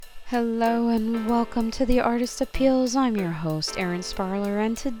Hello and welcome to the Artist Appeals. I'm your host, Erin Sparler,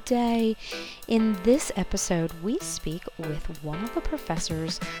 and today, in this episode, we speak with one of the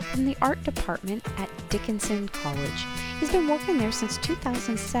professors from the art department at Dickenson College. He's been working there since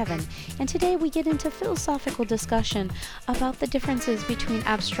 2007, and today we get into philosophical discussion about the differences between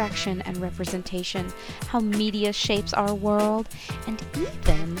abstraction and representation, how media shapes our world, and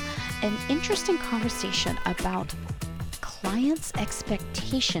even an interesting conversation about clients'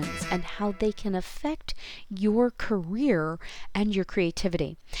 expectations and how they can affect your career and your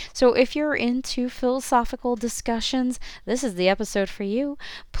creativity. So if you're into philosophical discussions, this is the episode for you.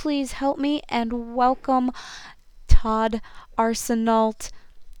 Please help me and welcome Todd Arsenault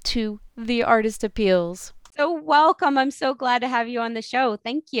to the Artist Appeals. So welcome. I'm so glad to have you on the show.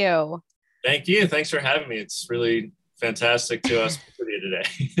 Thank you. Thank you. Thanks for having me. It's really fantastic to us with you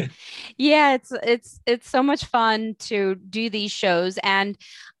today. Yeah, it's so much fun to do these shows, and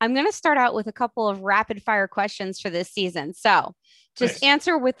I'm going to start out with a couple of rapid fire questions for this season. So, just Nice.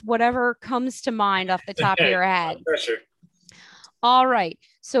 answer with whatever comes to mind off the top of your head. No pressure. All right.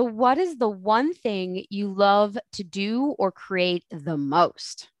 So, what is the one thing you love to do or create the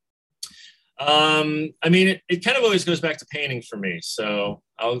most? It kind of always goes back to painting for me. So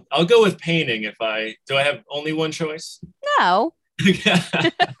I'll go with painting. If I do, I have only one choice. No.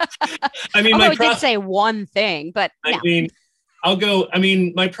 I mean, Although I did say one thing, but no. I'll go.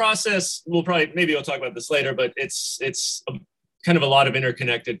 My process. Maybe we'll talk about this later, but it's kind of a lot of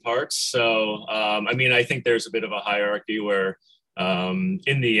interconnected parts. So I think there's a bit of a hierarchy where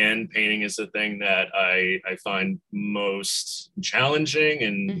in the end, painting is the thing that I find most challenging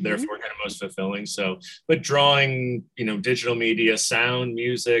and therefore kind of most fulfilling. So, but drawing, digital media, sound,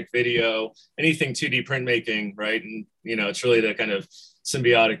 music, video, anything 2D printmaking, right? And, it's really the kind of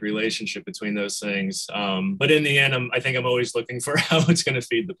symbiotic relationship between those things. But in the end, I think I'm always looking for how it's going to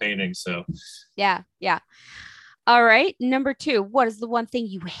feed the painting. So, yeah. All right. Number 2, what is the one thing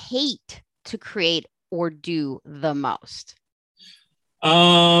you hate to create or do the most?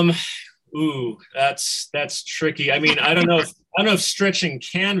 That's tricky. I don't know if stretching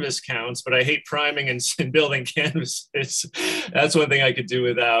canvas counts, but I hate priming and building canvases. That's one thing I could do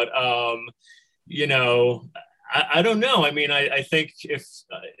without. I don't know. I think if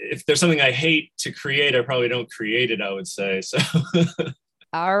there's something I hate to create, I probably don't create it, I would say. So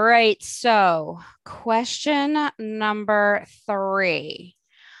all right. So question number 3.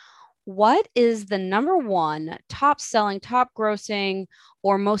 What is the number one top selling, top grossing,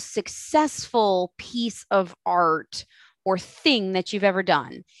 or most successful piece of art or thing that you've ever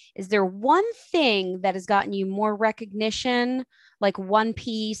done? Is there one thing that has gotten you more recognition, like one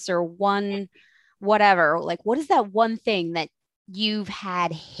piece or one whatever? Like, what is that one thing that you've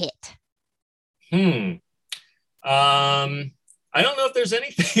had hit? I don't know if there's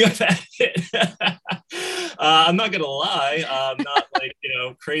anything of that. I'm not gonna lie. I'm not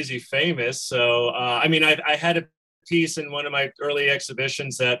crazy famous. So I had a piece in one of my early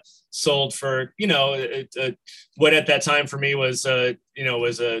exhibitions that sold for what at that time for me was an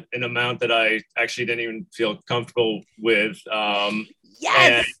amount that I actually didn't even feel comfortable with.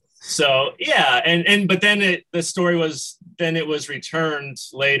 Yes. So yeah, but then the story was then it was returned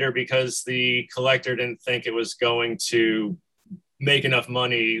later because the collector didn't think it was going to make enough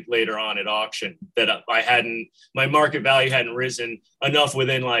money later on at auction, that my market value hadn't risen enough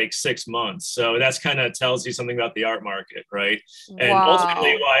within like 6 months. So that's kind of tells you something about the art market, right? And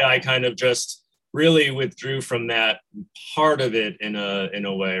ultimately why I kind of just really withdrew from that part of it in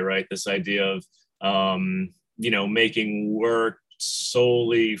a way, right? This idea of making work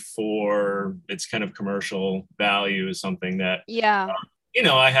solely for its kind of commercial value is something that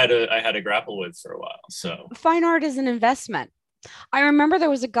I had to grapple with for a while. So fine art is an investment. I remember there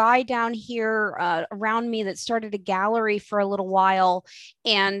was a guy down here around me that started a gallery for a little while,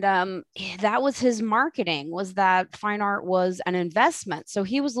 and that was his marketing, was that fine art was an investment. So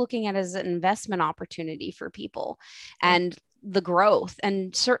he was looking at it as an investment opportunity for people and the growth.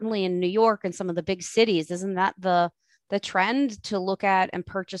 And certainly in New York and some of the big cities, isn't that the trend to look at and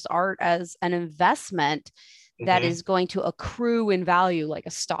purchase art as an investment that is going to accrue in value like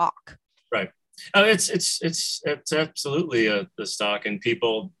a stock? Right. It's absolutely the stock, and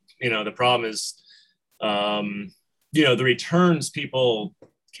people, the problem is, the returns people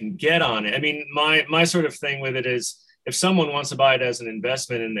can get on it. My sort of thing with it is if someone wants to buy it as an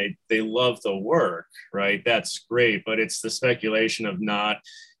investment and they love the work, right, that's great. But it's the speculation of not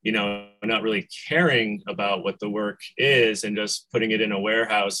really caring about what the work is and just putting it in a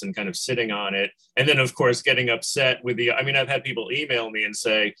warehouse and kind of sitting on it. And then, of course, getting upset with I've had people email me and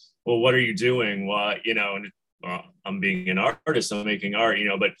say, well, what are you doing? And well, I'm being an artist, I'm making art,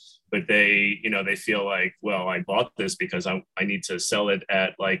 but they, they feel like, well, I bought this because I need to sell it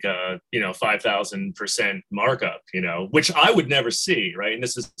at like a, 5,000% markup, which I would never see. Right. And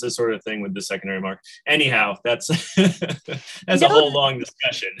this is the sort of thing with the secondary market. Anyhow, that's, that's a whole long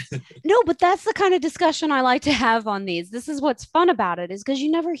discussion. No, but that's the kind of discussion I like to have on these. This is what's fun about it, is because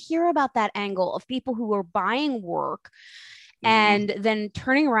you never hear about that angle of people who are buying work and then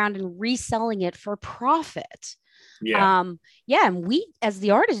turning around and reselling it for profit. Yeah. Yeah. And we, as the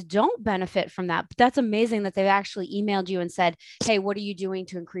artists, don't benefit from that. But that's amazing that they've actually emailed you and said, hey, what are you doing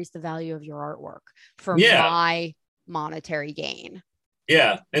to increase the value of your artwork for my monetary gain?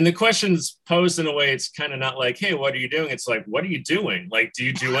 Yeah. And the question's posed in a way, it's kind of not like, hey, what are you doing? It's like, what are you doing? Like, do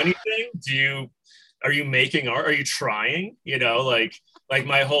you do anything? Are you making art? Are you trying? Like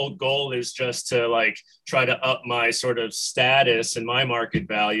my whole goal is just to like try to up my sort of status and my market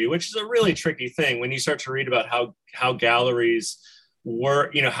value, which is a really tricky thing when you start to read about how galleries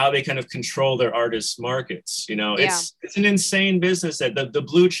work, how they kind of control their artists' markets. It's an insane business that the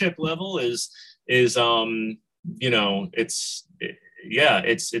blue chip level it's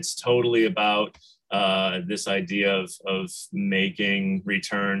totally about this idea of making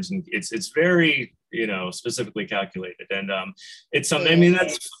returns, and it's very specifically calculated, and it's something. I mean,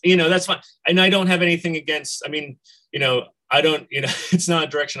 that's fine, and I don't have anything against. I mean, I don't. It's not a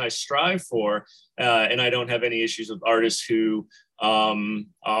direction I strive for, and I don't have any issues with artists who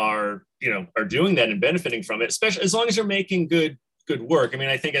are doing that and benefiting from it, especially as long as you're making good work. I mean,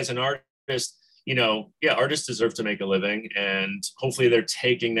 I think as an artist, artists deserve to make a living, and hopefully they're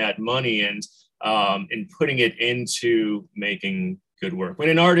taking that money and putting it into making good work. When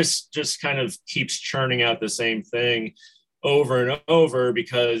an artist just kind of keeps churning out the same thing over and over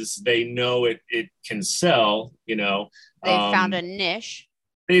because they know it can sell, they found a niche.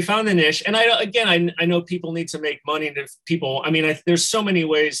 They found the niche. And I know people need to make money. And if people, I mean, there's so many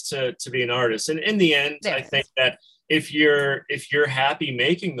ways to be an artist. And in the end, I think that if you're happy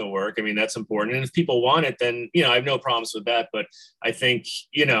making the work, I mean, that's important. And if people want it, then, I have no problems with that. But I think,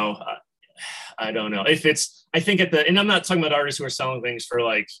 I don't know if it's, I think and I'm not talking about artists who are selling things for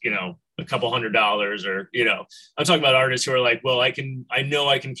like, a couple $100 or, I'm talking about artists who are like, well, I know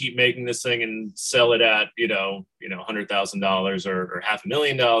I can keep making this thing and sell it at, $100,000 or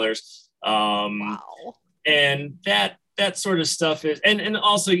 $500,000. Wow. And that sort of stuff is, and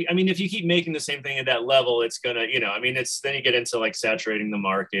also, I mean, if you keep making the same thing at that level, it's gonna, I mean, then you get into like saturating the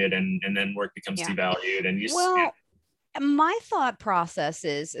market, and then work becomes devalued, and my thought process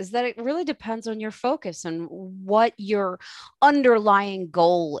is that it really depends on your focus and what your underlying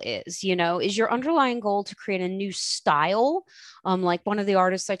goal is. Is your underlying goal to create a new style? Like one of the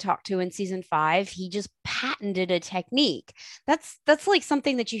artists I talked to in season 5, he just patented a technique. That's like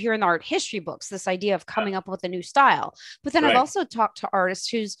something that you hear in the art history books, this idea of coming up with a new style. But then I've also talked to artists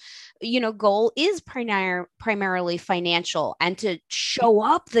whose, goal is primarily financial, and to show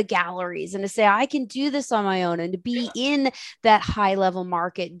up the galleries and to say, I can do this on my own, and to be in that high level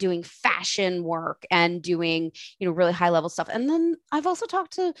market doing fashion work and doing, really high level stuff. And then I've also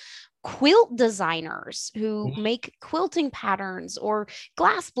talked to quilt designers who make quilting patterns or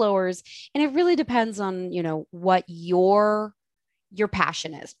glass blowers. And it really depends on, what your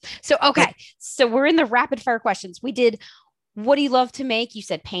passion is. So, okay. So we're in the rapid fire questions. We did, what do you love to make? You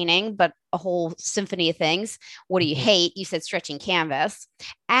said painting, but a whole symphony of things. What do you hate? You said stretching canvas.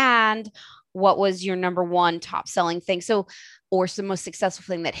 And what was your number one top selling thing? So, or the most successful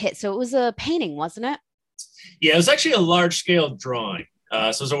thing that hit? So it was a painting, wasn't it? Yeah, it was actually a large scale drawing. So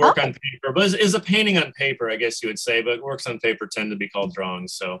it was a work on paper, but it's a painting on paper, I guess you would say, but works on paper tend to be called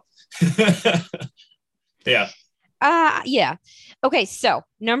drawings. So yeah. Yeah. Okay. So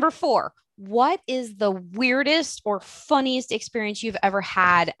number 4, what is the weirdest or funniest experience you've ever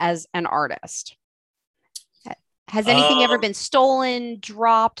had as an artist? Has anything ever been stolen,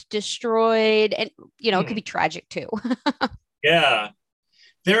 dropped, destroyed? And, it could be tragic too. Yeah.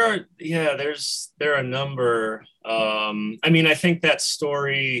 There are a number. I mean, I think that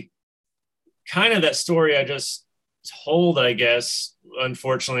story I just told, I guess,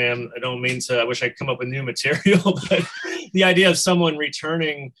 unfortunately, I wish I'd come up with new material, but the idea of someone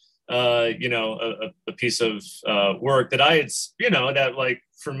returning, a piece of work that I had, that like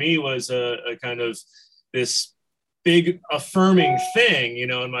for me was a kind of this big affirming thing,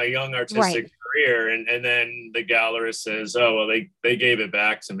 in my young artistic career. And then the gallerist says, oh, well, they gave it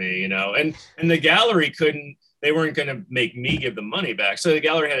back to me, and the gallery they weren't going to make me give the money back. So the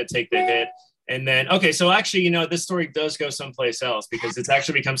gallery had to take the hit. And then, okay, so actually, this story does go someplace else, because it's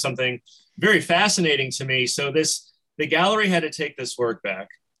actually become something very fascinating to me. So the gallery had to take this work back.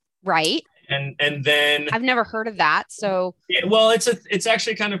 Right. And then I've never heard of that. So well, it's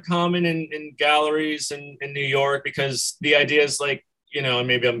actually kind of common in galleries in New York, because the idea is like, and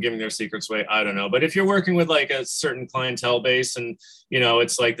maybe I'm giving their secrets away, I don't know. But if you're working with like a certain clientele base, and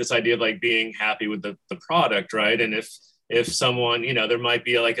it's like this idea of like being happy with the product, right? And if someone, there might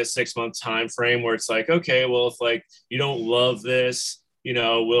be like a 6-month time frame where it's like, okay, well, if like you don't love this,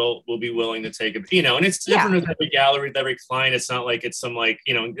 we'll be willing to take it, and it's different with every gallery, with every client. It's not like it's some like,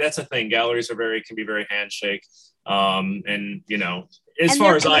 that's a thing. Galleries can be very handshake. And as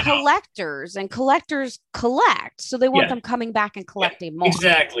far as I know, collectors collect, so they want them coming back and collecting more.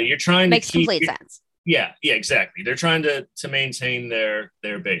 Exactly. You're trying to makes complete sense. Yeah, exactly. They're trying to maintain their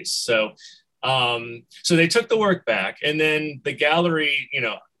base. So so they took the work back, and then the gallery,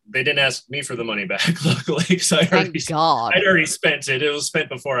 they didn't ask me for the money back, luckily, because I'd already spent it. It was spent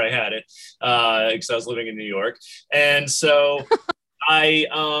before I had it, because I was living in New York. And so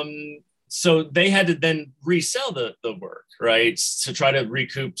so they had to then resell the work, right, to try to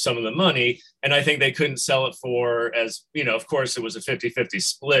recoup some of the money. And I think they couldn't sell it for, as, of course, it was a 50-50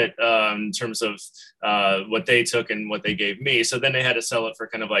 split in terms of what they took and what they gave me. So then they had to sell it for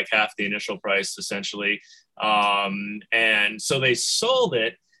kind of like half the initial price, essentially. And so they sold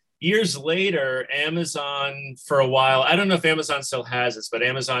it. Years later, Amazon, for a while, I don't know if Amazon still has this, but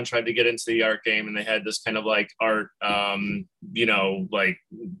Amazon tried to get into the art game, and they had this kind of like art, like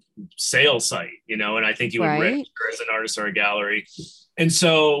sale site, and I think you would register as an artist or a gallery. And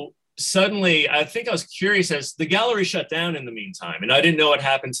so suddenly, I think I was curious, as the gallery shut down in the meantime, and I didn't know what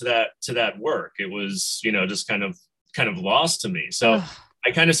happened to that work. It was, just kind of lost to me. So I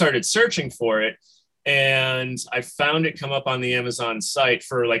kind of started searching for it. And I found it come up on the Amazon site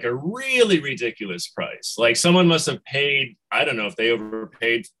for like a really ridiculous price. Like someone must have paid, I don't know if they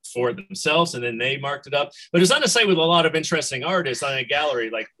overpaid for it themselves, and then they marked it up. But it was on a site with a lot of interesting artists, on a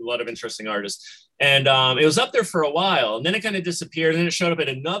gallery, like a lot of interesting artists. And it was up there for a while, and then it kind of disappeared. And then it showed up at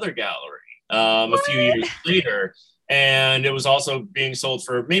another gallery a few years later. And it was also being sold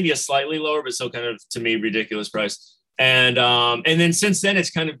for maybe a slightly lower, but still kind of, to me, ridiculous price. And then since then, it's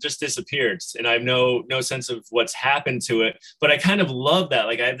kind of just disappeared, and I have no sense of what's happened to it. But I kind of love that.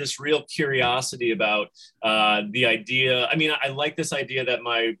 Like, I have this real curiosity about the idea. I mean, I like this idea that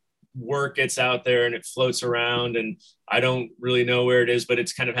my work gets out there and it floats around, and I don't really know where it is, but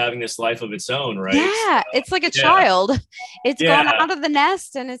it's kind of having this life of its own, right? Yeah, it's like a child. It's gone out of the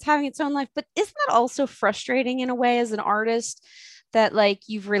nest and it's having its own life. But isn't that also frustrating in a way as an artist, that like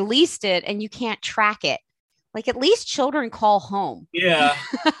you've released it and you can't track it? Like, at least children call home. Yeah.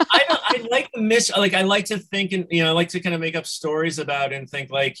 I like the like, I like to think, and, I like to kind of make up stories about it and think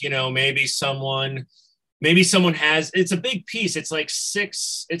like, maybe someone has, it's a big piece. It's like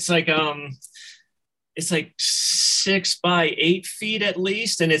 6 by 8 feet at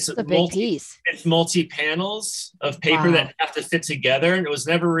least. And it's a big piece. It's multi-panels of paper that have to fit together. And it was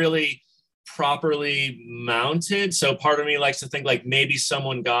never really properly mounted. So part of me likes to think like maybe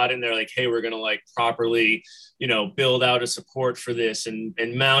someone got in there like, hey, we're going to like properly, build out a support for this and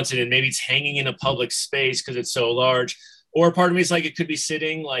mount it. And maybe it's hanging in a public space because it's so large. Or part of me is like, it could be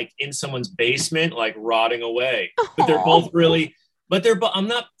sitting like in someone's basement, like rotting away. But they're both really, I'm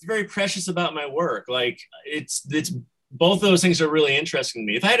not very precious about my work. Like it's both of those things are really interesting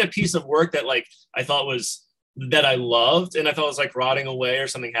to me. If I had a piece of work that like I thought was, that I loved, and I felt it was like rotting away or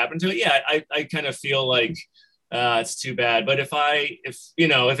something happened to it, yeah, I kind of feel like it's too bad. But if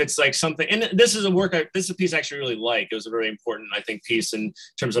it's like something, and this is a piece I actually really like. It was a very important, I think, piece in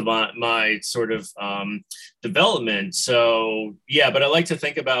terms of my sort of development. So yeah, but I like to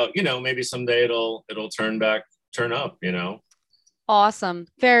think about, maybe someday it'll turn up. Awesome,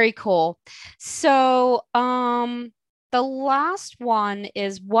 very cool. So the last one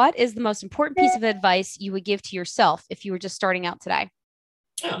is, what is the most important piece of advice you would give to yourself if you were just starting out today?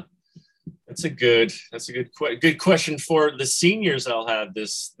 Yeah, that's a good question for the seniors I'll have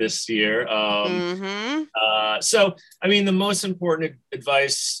this year. So, I mean, the most important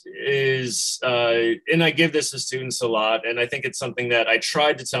advice is, and I give this to students a lot, and I think it's something that I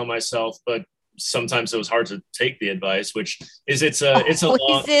tried to tell myself, but sometimes it was hard to take the advice, which is it's a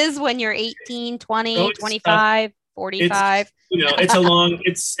long, is when you're 18, 20, 25. 45.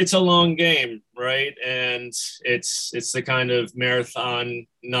 It's a long game, right? And it's the kind of marathon,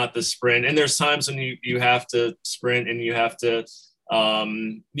 not the sprint. And there's times when you have to sprint and you have to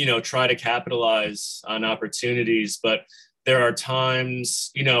try to capitalize on opportunities. But there are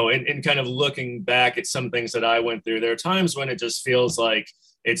times, in kind of looking back at some things that I went through, there are times when it just feels like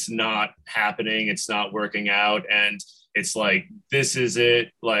it's not happening, it's not working out. And it's like, this is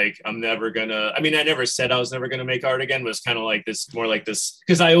it. Like, I never said I was never going to make art again, but it's kind of like this, more like this,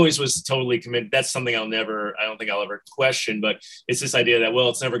 because I always was totally committed. That's something I don't think I'll ever question, but it's this idea that, well,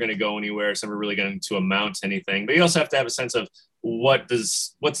 it's never going to go anywhere. It's never really going to amount to anything. But you also have to have a sense of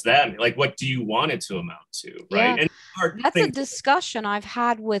what's that mean? Like, what do you want it to amount to? Right. Yeah. And that's a discussion I've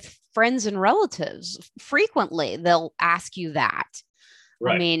had with friends and relatives. Frequently, they'll ask you that.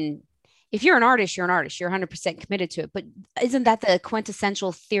 Right. I mean, if you're an artist, you're an artist. You're 100% committed to it. But isn't that the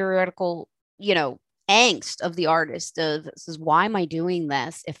quintessential theoretical, angst of the artist of, why am I doing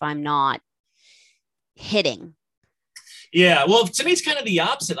this if I'm not hitting? Yeah. Well, to me, it's kind of the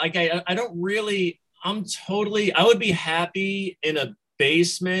opposite. Like, I would be happy in a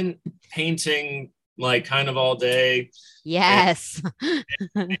basement painting like kind of all day. Yes.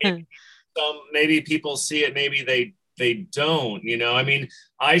 Maybe people see it, maybe they don't, I mean,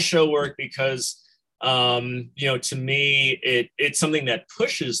 I show work because, to me, it's something that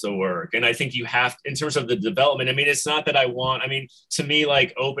pushes the work. And I think you have, in terms of the development, I mean, it's not that to me,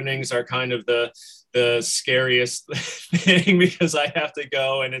 like, openings are kind of the scariest thing because I have to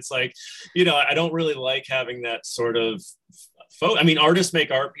go and it's like, I don't really like having that sort of artists make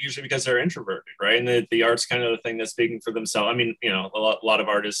art usually because they're introverted, right? And the art's kind of the thing that's speaking for themselves. I mean, a lot of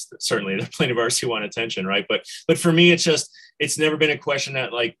artists, certainly there are plenty of artists who want attention, right? But for me, it's never been a question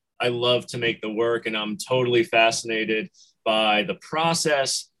that, like, I love to make the work and I'm totally fascinated by the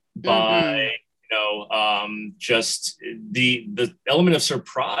process, by, just the element of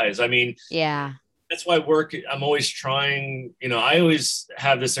surprise. I mean, yeah. That's why I'm always trying, I always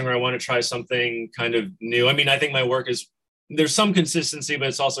have this thing where I want to try something kind of new. I mean, I think my work there's some consistency, but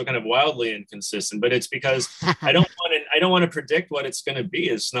it's also kind of wildly inconsistent. But it's because I don't want to predict what it's going to be.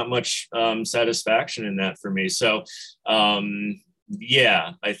 It's not much satisfaction in that for me. So, I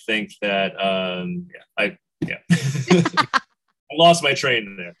think that I lost my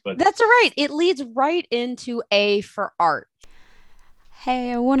train there. But that's all right. It leads right into A for art.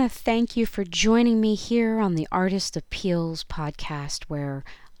 Hey, I want to thank you for joining me here on the Artist Appeals podcast, where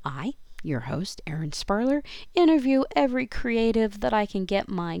I, your host, Erin Sparler, interview every creative that I can get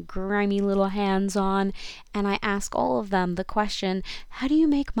my grimy little hands on, and I ask all of them the question, how do you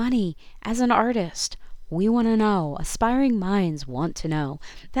make money as an artist? We want to know. Aspiring minds want to know.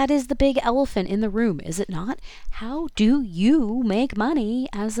 That is the big elephant in the room, is it not? How do you make money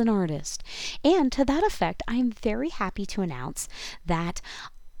as an artist? And to that effect, I'm very happy to announce that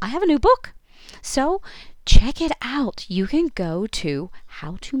I have a new book. So check it out. You can go to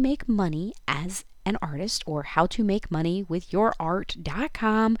How to Make Money as an Artist or How to Make Money with Your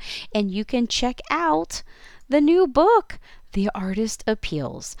Art.com, and you can check out the new book, The Artist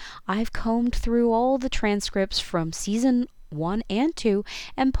Appeals. I've combed through all the transcripts from season 1 and 2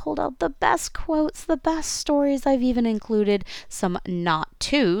 and pulled out the best quotes, the best stories. I've even included some not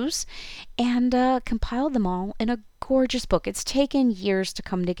twos and compiled them all in a gorgeous book. It's taken years to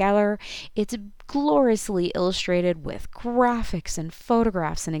come together. It's gloriously illustrated with graphics and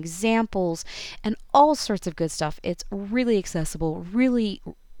photographs and examples and all sorts of good stuff. It's really accessible, really,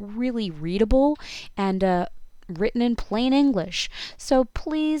 really readable, and written in plain English. So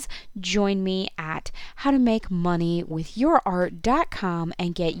please join me at howtomakemoneywithyourart.com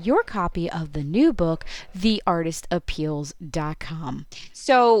and get your copy of the new book, theartistappeals.com.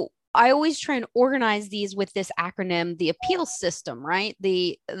 So I always try and organize these with this acronym, the appeals system, right?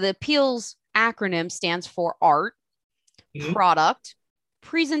 The appeals acronym stands for art, product,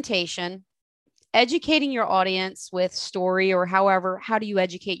 presentation, educating your audience with story or how do you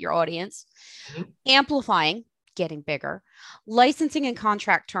educate your audience, amplifying, getting bigger, licensing and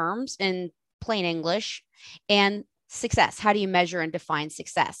contract terms in plain English, and success. How do you measure and define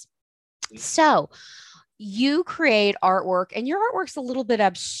success? So you create artwork, and your artwork's a little bit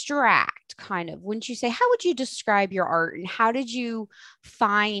abstract, kind of. Wouldn't you say? How would you describe your art, and how did you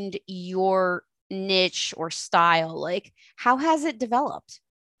find your niche or style? Like, how has it developed?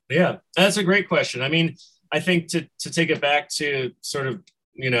 Yeah, that's a great question. I mean, I think to take it back to sort of,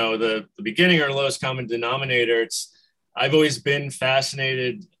 the beginning or lowest common denominator, I've always been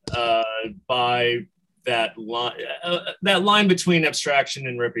fascinated by that line between abstraction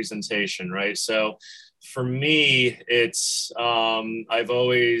and representation, right? So for me, it's I've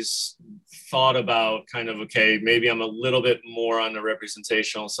always thought about kind of, okay, maybe I'm a little bit more on the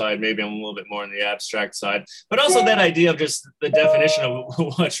representational side, maybe I'm a little bit more on the abstract side, but also that idea of just the definition of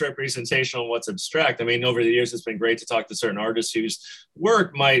what's representational and what's abstract. I mean, over the years, it's been great to talk to certain artists whose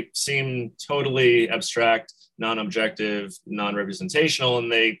work might seem totally abstract, non-objective, non-representational,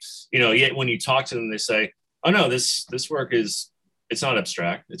 and they, yet when you talk to them, they say, oh no, this work it's not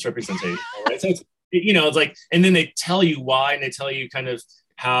abstract, it's representational, right? So it's like, and then they tell you why, and they tell you kind of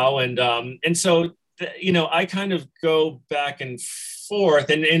how, and so, I kind of go back and forth,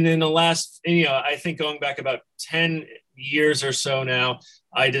 and in the last, I think going back about 10 years or so now,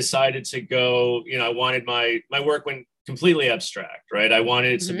 I decided to go, I wanted my work went completely abstract, right? I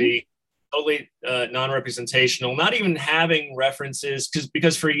wanted it to be totally non-representational, not even having references,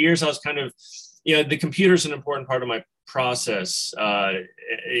 because for years I was kind of, the computer's an important part of my process.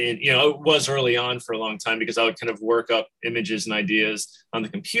 It was early on for a long time, because I would kind of work up images and ideas on the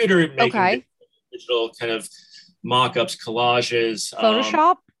computer, making digital kind of mock-ups, collages.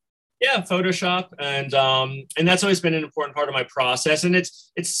 Photoshop? Yeah, Photoshop, and that's always been an important part of my process. And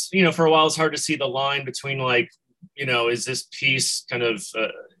it's for a while it's hard to see the line between, like, is this piece kind of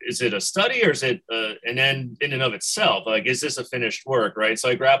is it a study, or is it an end in and of itself? Like, is this a finished work, right? So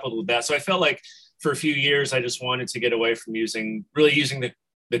I grappled with that. So I felt like for a few years I just wanted to get away from using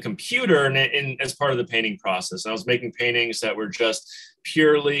the computer and as part of the painting process. And I was making paintings that were just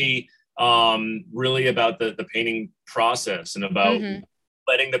purely really about the painting process, and about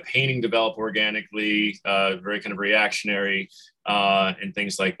letting the painting develop organically, very kind of reactionary, and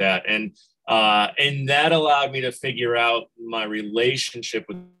things like that. And that allowed me to figure out my relationship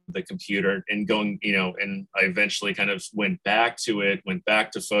with the computer, and going, and I eventually kind of went back to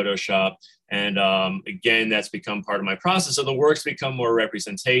Photoshop. And again, that's become part of my process. So the work's become more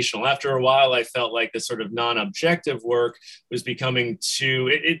representational. After a while, I felt like this sort of non-objective work was becoming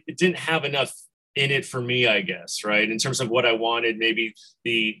it didn't have enough in it for me, I guess, right? In terms of what I wanted, maybe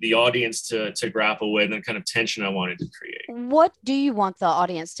the audience to grapple with, and the kind of tension I wanted to create. What do you want the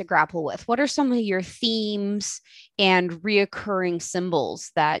audience to grapple with? What are some of your themes and reoccurring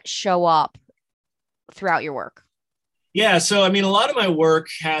symbols that show up throughout your work? Yeah, so I mean, a lot of my work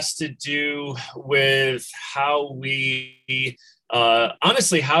has to do with how we,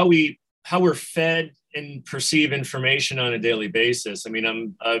 honestly, how we're fed and perceive information on a daily basis. I mean,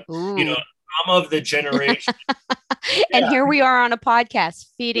 I'm of the generation. And here we are on a podcast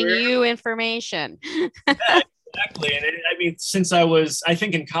feeding you information. Yeah, exactly. And I mean, since I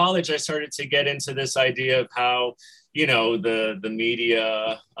think in college, I started to get into this idea of how, the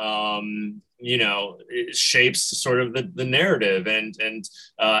media, it shapes sort of the narrative, and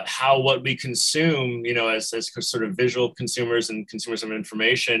how what we consume, as sort of visual consumers and consumers of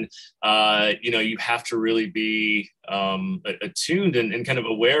information, you have to really be attuned and kind of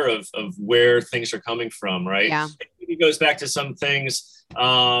aware of where things are coming from, right? Yeah. It goes back to some things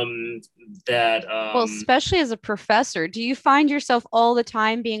that well, especially as a professor, do you find yourself all the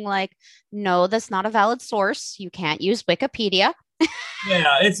time being like, no, that's not a valid source, you can't use Wikipedia?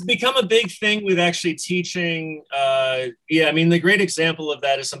 Yeah, it's become a big thing with actually teaching. I mean, the great example of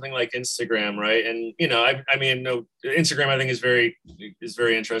that is something like Instagram, right? And Instagram, I think, is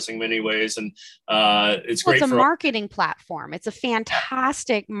very interesting in many ways, and it's great. It's a marketing platform. It's a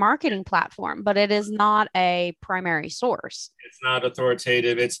fantastic marketing platform, but it is not a primary source. It's not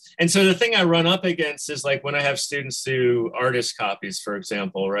authoritative. And so the thing I run up against is, like, when I have students do artist copies, for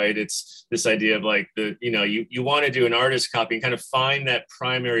example, right? It's this idea of, like, you want to do an artist copy and kind of find that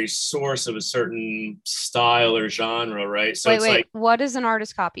primary source of a certain style or genre, right? So wait, what is an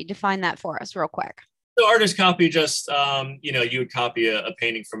artist copy? Define that for us real quick. So artist copy, just you would copy a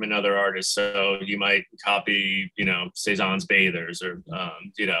painting from another artist. So you might copy Cézanne's Bathers, or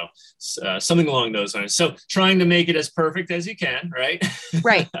something along those lines. So trying to make it as perfect as you can, right?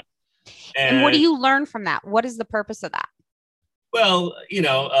 Right. and what do you learn from that? What is the purpose of that? Well,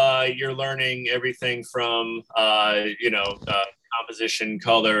 you're learning everything from composition,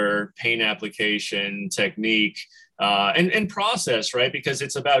 color, paint application, technique, and process, right? Because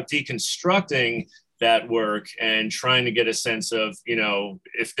it's about deconstructing that work and trying to get a sense of,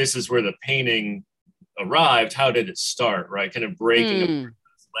 if this is where the painting arrived, how did it start, right? Kind of breaking apart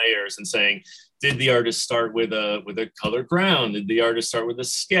layers and saying, did the artist start with a colored ground? Did the artist start with a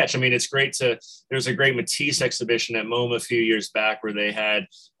sketch? I mean, it's great there's a great Matisse exhibition at MoMA a few years back where they had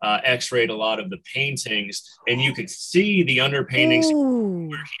x-rayed a lot of the paintings, and you could see the underpaintings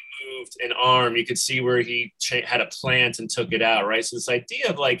where he moved an arm. You could see where he had a plant and took it out, right? So this idea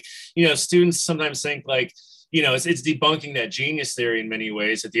of, like, students sometimes think, like, it's debunking that genius theory in many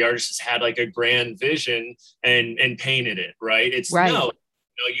ways, that the artist has had, like, a grand vision and painted it, right? It's right. No.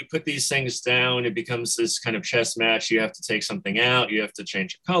 You put these things down, it becomes this kind of chess match. You have to take something out, you have to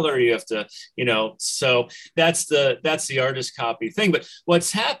change the color, you have to, so that's the artist copy thing. But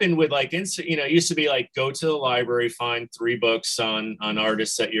what's happened with like it used to be like, go to the library, find 3 books on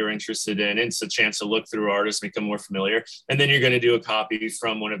artists that you're interested in. It's a chance to look through artists, become more familiar, and then you're going to do a copy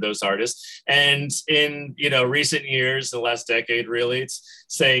from one of those artists. And in recent years, the last decade really, it's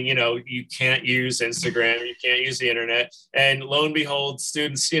saying you can't use Instagram, you can't use the internet. And lo and behold,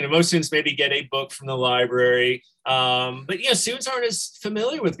 most students maybe get a book from the library. But students aren't as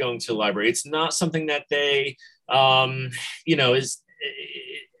familiar with going to the library. It's not something that they, is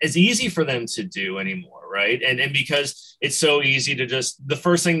as easy for them to do anymore, right? And because it's so easy to just, the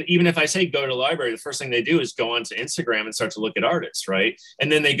first thing, even if I say go to the library, the first thing they do is go onto Instagram and start to look at artists, right?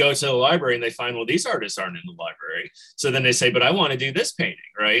 And then they go to the library and they find, well, these artists aren't in the library. So then they say, but I want to do this painting,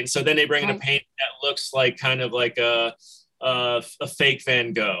 right? And so then they bring in a painting that looks like kind of like a fake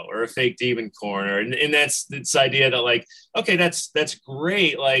Van Gogh or a fake Dickenson, and that's this idea that like, okay, that's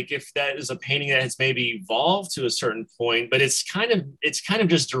great. Like if that is a painting that has maybe evolved to a certain point, but it's kind of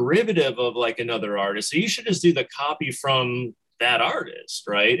just derivative of like another artist. So you should just do the copy from that artist,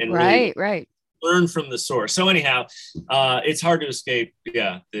 right? And right. Learn from the source. So anyhow, it's hard to escape.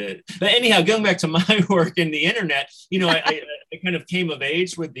 But anyhow, going back to my work in the internet, I kind of came of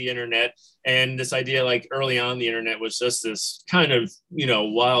age with the internet, and this idea, like early on, the internet was just this kind of,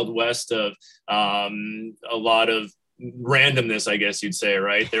 wild west of a lot of randomness, I guess you'd say,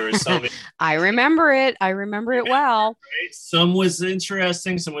 right? There was some. I remember it well. Right? Some was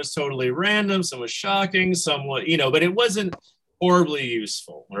interesting, some was totally random, some was shocking, somewhat, but it wasn't horribly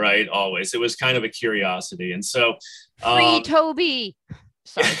useful, right? Always. It was kind of a curiosity. And so Free Toby.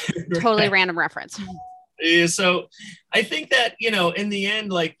 Sorry, totally random reference. Yeah, so I think that, in the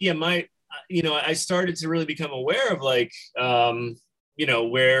end, like, I started to really become aware of like,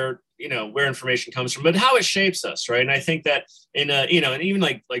 where information comes from, but how it shapes us, right? And I think that and even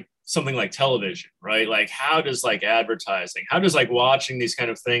like something like television, right? Like how does like advertising, how does like watching these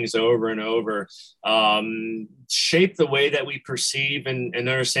kind of things over and over shape the way that we perceive and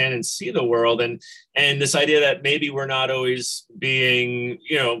understand and see the world? And this idea that maybe we're not always being,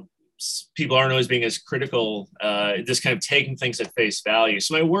 people aren't always being as critical, just kind of taking things at face value.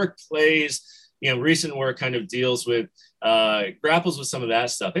 So my work recent work kind of deals with, grapples with some of that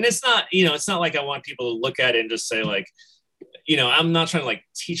stuff. And it's not like I want people to look at it and just say like, I'm not trying to like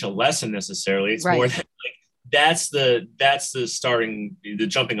teach a lesson necessarily. It's more that like, that's the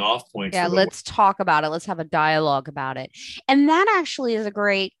jumping off point. Yeah. Let's talk about it. Let's have a dialogue about it. And that actually is a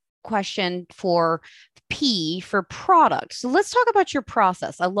great question for P, for product. So let's talk about your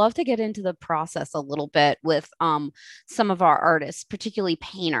process. I love to get into the process a little bit with some of our artists, particularly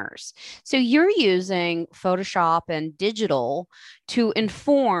painters. So you're using Photoshop and digital to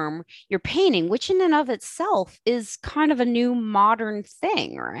inform your painting, which in and of itself is kind of a new modern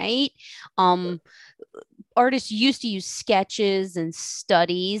thing, right? Artists used to use sketches and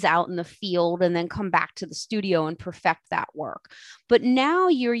studies out in the field and then come back to the studio and perfect that work. But now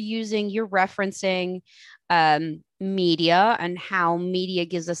you're referencing media and how media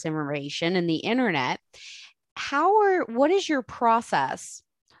gives us information and the internet. What is your process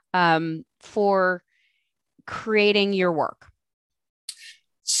for creating your work?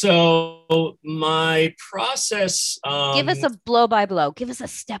 So my process, give us a blow by blow, give us a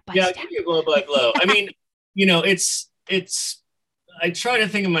step by step. Yeah, give you a blow by blow. I mean, I try to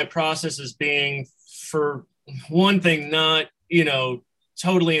think of my process as being, for one thing, not,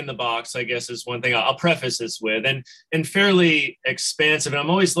 totally in the box, I guess, is one thing I'll preface this with, and fairly expansive. And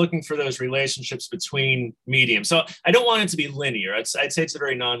I'm always looking for those relationships between mediums. So I don't want it to be linear. I'd say it's a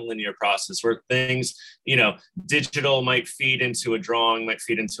very non-linear process where things, digital might feed into a drawing, might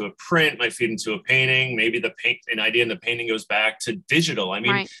feed into a print, might feed into a painting. Maybe an idea in the painting goes back to digital. I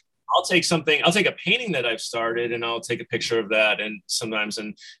mean, right. I'll take a painting that I've started and I'll take a picture of that, and sometimes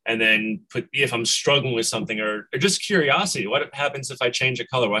and then if I'm struggling with something or just curiosity, what happens if I change a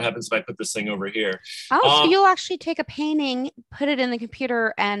color? What happens if I put this thing over here? Oh, so you'll actually take a painting, put it in the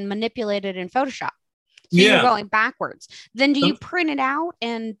computer and manipulate it in Photoshop. So you're going backwards. Then do you print it out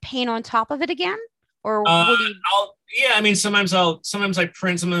and paint on top of it again? Or what do you... I mean, sometimes I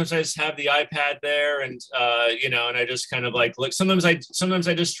print, sometimes I just have the iPad there, and and I just kind of like look. Sometimes I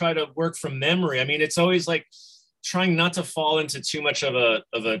just try to work from memory. I mean, it's always like trying not to fall into too much of a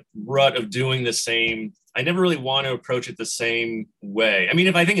rut of doing the same. I never really want to approach it the same way. I mean,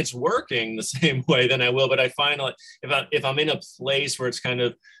 if I think it's working the same way, then I will. But I find like if I'm in a place where it's kind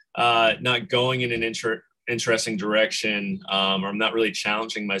of not going in an interesting direction, or I'm not really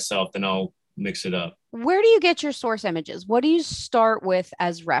challenging myself, then I'll mix it up. Where do you get your source images? What do you start with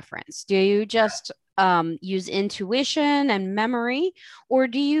as reference? Do you just use intuition and memory, or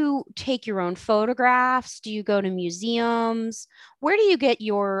do you take your own photographs? Do you go to museums? Where do you get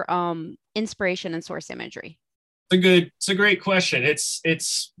your inspiration and source imagery? It's a great question.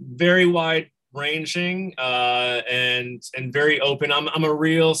 It's very wide ranging and very open. I'm a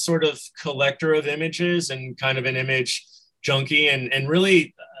real sort of collector of images and kind of an image junkie, and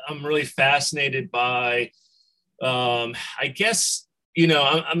really I'm really fascinated by I guess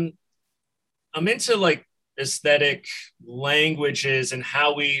I'm into like aesthetic languages and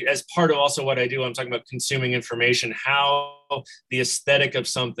how we, as part of also what I do, I'm talking about consuming information, how the aesthetic of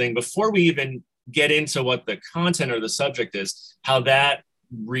something, before we even get into what the content or the subject is, how that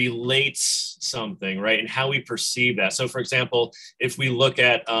relates something, right? And how we perceive that. So for example, if we look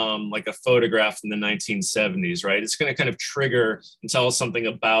at like a photograph in the 1970s, right, it's going to kind of trigger and tell us something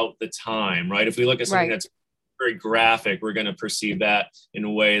about the time, right? If we look at something that's very graphic, we're going to perceive that in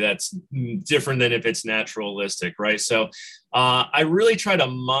a way that's different than if it's naturalistic, right? So I really try to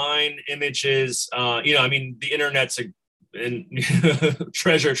mine images. I mean, the internet's a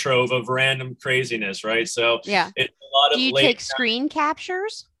treasure trove of random craziness, right? So Yeah. it's a lot Do of you late. take screen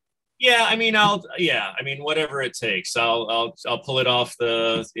captures? Yeah, I mean, whatever it takes. I'll pull it off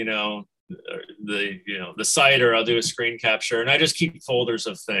the site, or I'll do a screen capture, and I just keep folders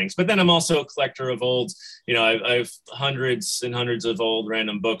of things. But then I'm also a collector of old, I've hundreds and hundreds of old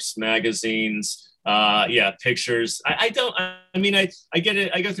random books, magazines, pictures. I get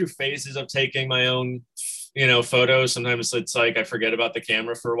it. I go through phases of taking my own, photos. Sometimes it's like I forget about the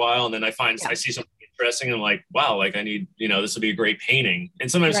camera for a while, and then I see something interesting, and I'm like, wow, like I need, this would be a great painting.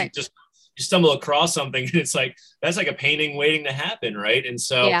 And sometimes you stumble across something and it's like, that's like a painting waiting to happen, right? And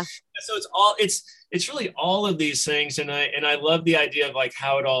so it's really all of these things, and I love the idea of like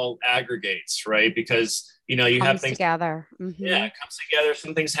how it all aggregates, right? Because you have things together. Mm-hmm. Yeah, it comes together.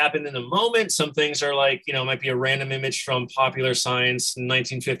 Some things happen in the moment. Some things are like, might be a random image from Popular Science in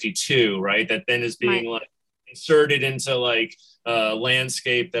 1952, right? That then is being like inserted into like a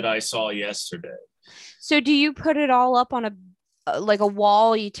landscape that I saw yesterday. So do you put it all up on like a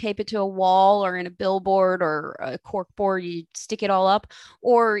wall, you tape it to a wall, or in a billboard or a cork board, you stick it all up?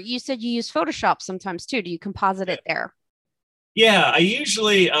 Or you said you use Photoshop sometimes too. Do you composite it there? Yeah, I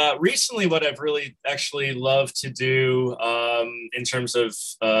usually, recently, what I've really actually loved to do in terms of,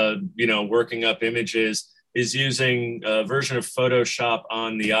 working up images is using a version of Photoshop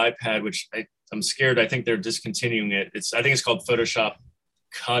on the iPad, which I'm scared. I think they're discontinuing it. I think it's called Photoshop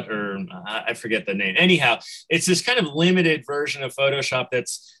Cut, or I forget the name. Anyhow, it's this kind of limited version of Photoshop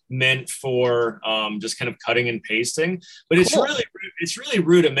that's meant for just kind of cutting and pasting, but it's really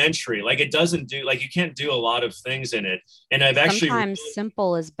rudimentary. Like it doesn't do, like you can't do a lot of things in it. And I've actually sometimes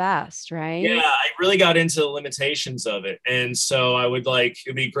simple is best, right? Yeah, I really got into the limitations of it. And so I would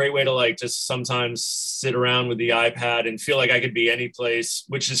it'd be a great way to like just sometimes sit around with the iPad and feel like I could be any place,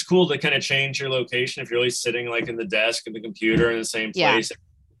 which is cool to kind of change your location if you're really sitting like in the desk and the computer in the same place. Yeah.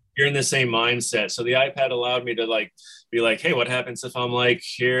 You're in the same mindset. So the iPad allowed me to like be like, hey, what happens if I'm like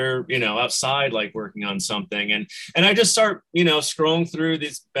here, outside, like working on something? And I just start, scrolling through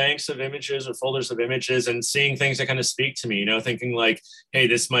these banks of images or folders of images and seeing things that kind of speak to me, thinking like, hey,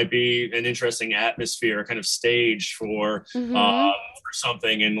 this might be an interesting atmosphere, kind of stage for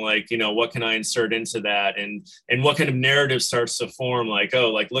something. And like, what can I insert into that? And what kind of narrative starts to form? Like,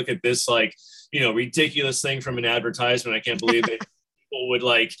 oh, like, look at this, like, ridiculous thing from an advertisement. I can't believe it. Would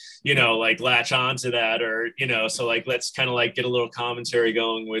like latch on to that, or so like let's kind of like get a little commentary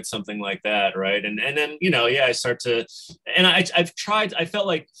going with something like that, right? And then I start to, and I felt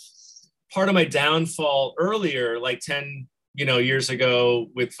like part of my downfall earlier, like 10 years ago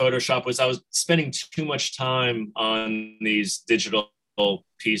with Photoshop, was I was spending too much time on these digital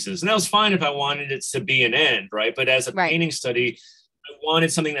pieces, and that was fine if I wanted it to be an end, right? But as a painting study, I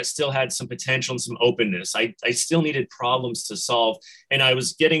wanted something that still had some potential and some openness. I still needed problems to solve. And I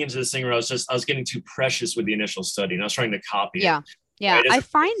was getting into this thing where I was getting too precious with the initial study, and I was trying to copy it. Yeah. Right? I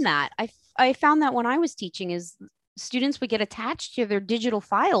find that. I found that when I was teaching, is students would get attached to their digital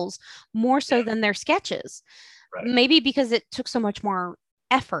files more so than their sketches. Right. Maybe because it took so much more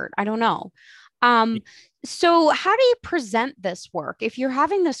effort. I don't know. So how do you present this work? If you're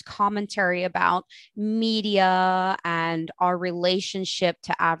having this commentary about media and our relationship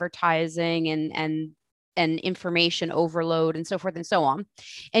to advertising and information overload and so forth and so on,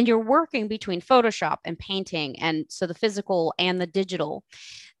 and you're working between Photoshop and painting, and so the physical and the digital,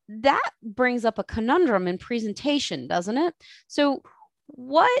 that brings up a conundrum in presentation, doesn't it? So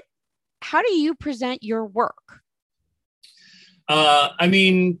how do you present your work?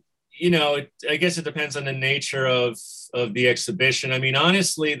 I guess it depends on the nature of the exhibition. I mean,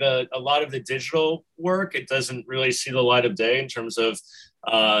 honestly, a lot of the digital work, it doesn't really see the light of day in terms of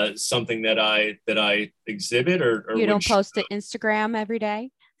something that I exhibit or You would don't show. post to Instagram every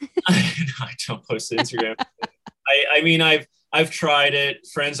day? I don't post to Instagram. I mean, I've tried it.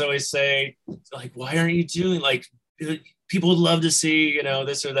 Friends always say, like, why aren't you doing, like, people would love to see,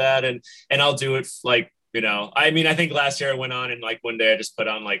 this or that, and I'll do it, like, I mean, I think last year I went on and, like, one day I just put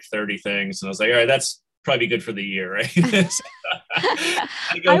on like 30 things and I was like, all right, that's probably good for the year, right?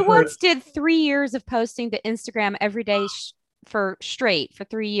 I once did 3 years of posting to Instagram every day for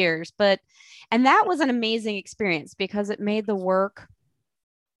 3 years, and that was an amazing experience because it made the work.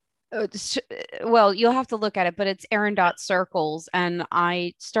 Well, you'll have to look at it, but it's Aaron dot circles. And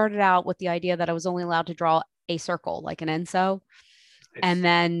I started out with the idea that I was only allowed to draw a circle, like an ENSO. And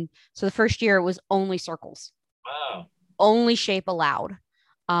then, so the first year it was only circles. Wow. Only shape allowed.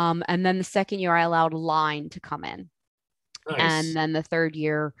 And then the second year I allowed line to come in. Nice. And then the third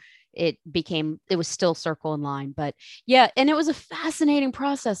year it was still circle and line. But yeah, and it was a fascinating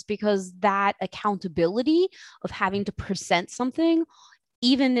process because that accountability of having to present something,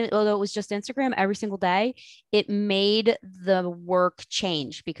 even though it was just Instagram every single day, it made the work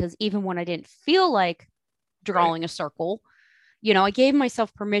change because even when I didn't feel like drawing a circle, I gave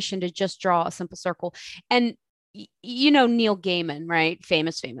myself permission to just draw a simple circle. And Neil Gaiman, right?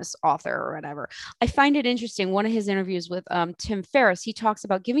 Famous author or whatever. I find it interesting. One of his interviews with Tim Ferriss, he talks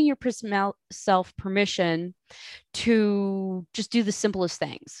about giving yourself permission to just do the simplest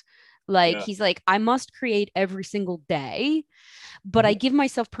things. Like he's like, I must create every single day, but I give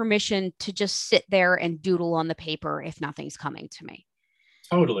myself permission to just sit there and doodle on the paper if nothing's coming to me.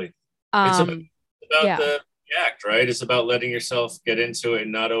 Totally. It's about the act, right? It's about letting yourself get into it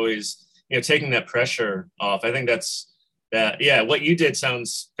and not always, taking that pressure off. I think what you did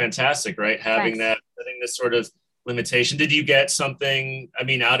sounds fantastic, right? Having this sort of limitation. Did you get something,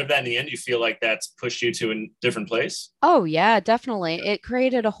 out of that in the end? You feel like that's pushed you to a different place? Oh yeah, definitely. It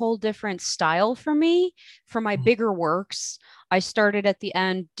created a whole different style for me for my bigger works. I started at the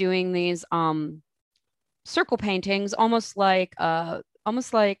end doing these circle paintings, almost like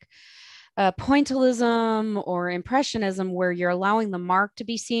pointillism or impressionism, where you're allowing the mark to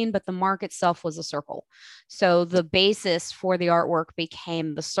be seen, but the mark itself was a circle. So the basis for the artwork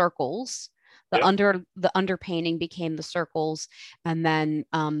became the circles. The underpainting became the circles, and then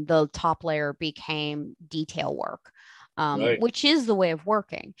the top layer became detail work. Which is the way of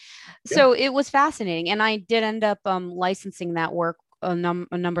working. So it was fascinating. And I did end up licensing that work, a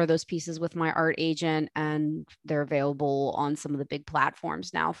number of those pieces, with my art agent, and they're available on some of the big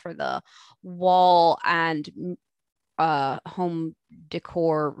platforms now for the wall and home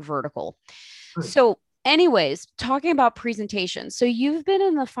decor vertical. So anyways, talking about presentations. So you've been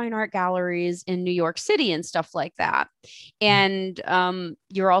in the fine art galleries in New York City and stuff like that. And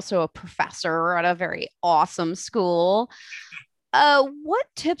you're also a professor at a very awesome school. What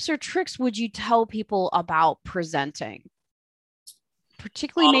tips or tricks would you tell people about presenting,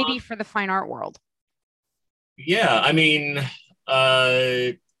 particularly maybe for the fine art world? Yeah,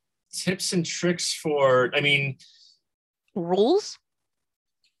 tips and tricks for, rules.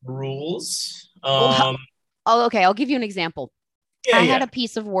 Okay, I'll give you an example. I had a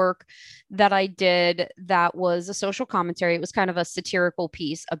piece of work that I did that was a social commentary. It was kind of a satirical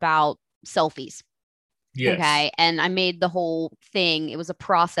piece about selfies. Yes. Okay. And I made the whole thing. It was a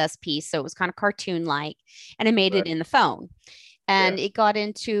process piece. So it was kind of cartoon like, and I made it in the phone. And it got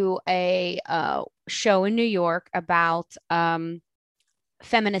into a show in New York about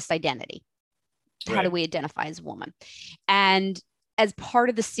feminist identity. How do we identify as a woman? And as part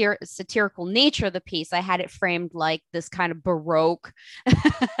of the satirical nature of the piece, I had it framed like this kind of Baroque,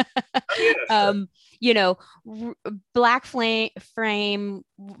 black frame,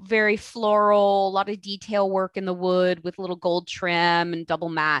 very floral, a lot of detail work in the wood with little gold trim and double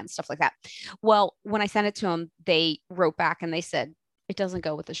matte and stuff like that. Well, when I sent it to them, they wrote back and they said, it doesn't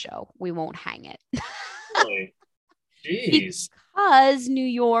go with the show. We won't hang it. Really? Jeez. Because New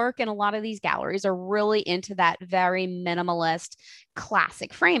York and a lot of these galleries are really into that very minimalist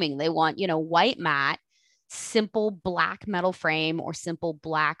classic framing. They want, white matte, simple black metal frame or simple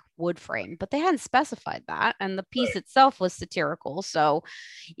black wood frame, but they hadn't specified that. And the piece itself was satirical. So,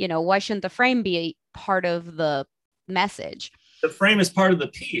 why shouldn't the frame be part of the message? The frame is part of the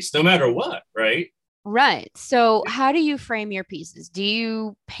piece, no matter what, right? Right. So how do you frame your pieces? Do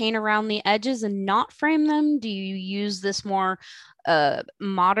you paint around the edges and not frame them? Do you use this more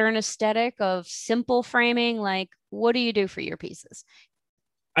modern aesthetic of simple framing? Like, what do you do for your pieces?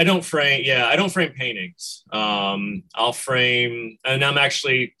 I don't frame. Yeah, I don't frame paintings. I'll frame, and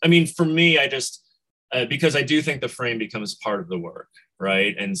I mean, for me, I just because I do think the frame becomes part of the work,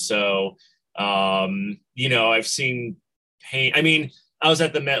 right? And so, I've seen paint. I mean, I was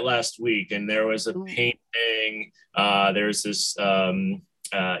at the Met last week, and there was a Ooh. painting. There's this,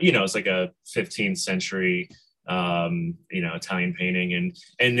 it's like a 15th century, Italian painting,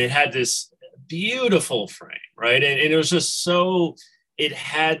 and it had this beautiful frame, right? And it was just so it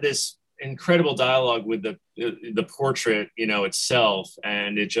had this incredible dialogue with the portrait, itself,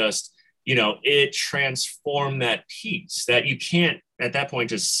 and it just, it transformed that piece that you can't at that point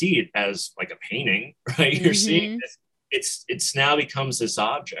just see it as like a painting, right? You're seeing Mm-hmm. this, it's now becomes this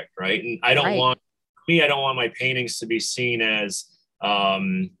object, right? And Right. I don't want my paintings to be seen as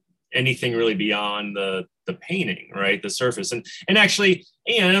anything really beyond the painting, right? The surface. And actually,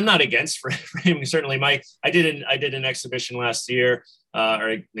 I'm not against framing. Certainly, I did an exhibition last year,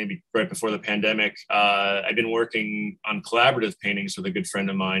 or maybe right before the pandemic. I've been working on collaborative paintings with a good friend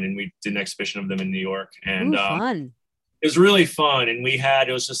of mine, and we did an exhibition of them in New York, and Ooh, fun. it was really fun. And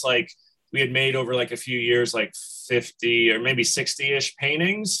it was just like we had made over like a few years, like 50 or maybe 60-ish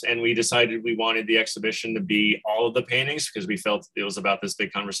paintings. And we decided we wanted the exhibition to be all of the paintings because we felt it was about this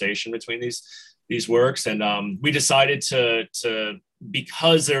big conversation between these works. And we decided to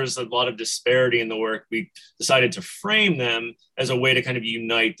because there's a lot of disparity in the work, we decided to frame them as a way to kind of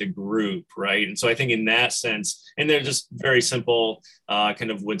unite the group, right? And so I think in that sense, and they're just very simple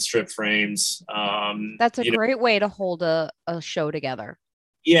kind of wood strip frames. That's a great way to hold a show together.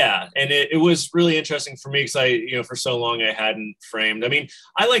 Yeah, and it was really interesting for me because for so long I hadn't framed. I mean,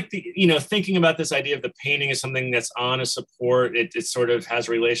 I like thinking about this idea of the painting as something that's on a support. It sort of has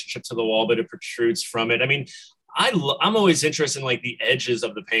a relationship to the wall, but it protrudes from it. I mean, I'm always interested in like the edges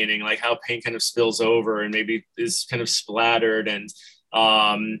of the painting, like how paint kind of spills over and maybe is kind of splattered and, So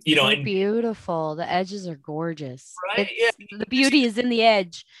and beautiful. The edges are gorgeous. right, It's yeah, the beauty is in the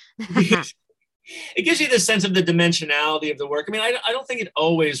edge. it gives you the sense of the dimensionality of the work. I mean, I don't think it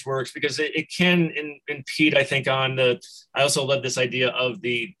always works because it can impede, I think, I also love this idea of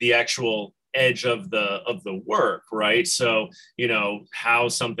the actual edge of the work, right? So, how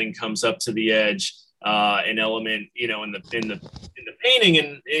something comes up to the edge, an element, in the painting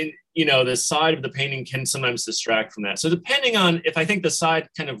and the side of the painting can sometimes distract from that. So depending on if I think the side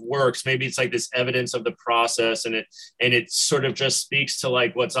kind of works, maybe it's like this evidence of the process and it sort of just speaks to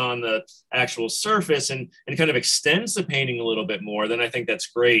like what's on the actual surface and kind of extends the painting a little bit more, then I think that's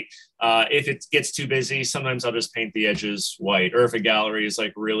great. If it gets too busy, sometimes I'll just paint the edges white. Or if a gallery is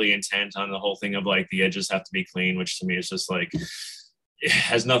like really intent on the whole thing of like the edges have to be clean, which to me is just like it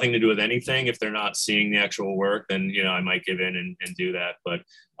has nothing to do with anything. If they're not seeing the actual work, then I might give in and do that. But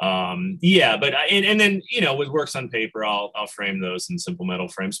and then with works on paper, I'll frame those in simple metal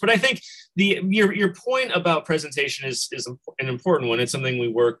frames. But I think your point about presentation is an important one. It's something we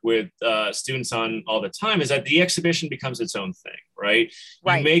work with students on all the time. Is that the exhibition becomes its own thing, right? You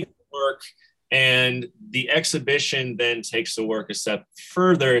Right. make work. And the exhibition then takes the work a step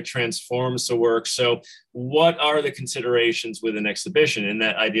further. It transforms the work. So, what are the considerations with an exhibition and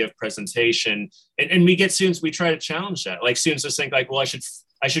that idea of presentation? And we get students, we try to challenge that. Like students just think like, well,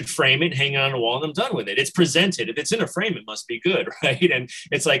 I should frame it, hang it on a wall, and I'm done with it. It's presented. If it's in a frame, it must be good, right? And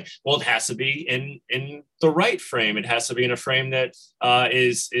it's like, well, it has to be in the right frame. It has to be in a frame that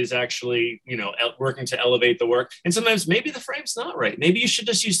is actually working to elevate the work. And sometimes maybe the frame's not right. Maybe you should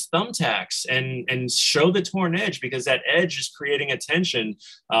just use thumbtacks and show the torn edge because that edge is creating a tension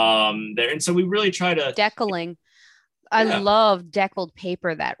there. And so we really try to Decaling. I yeah. love deckled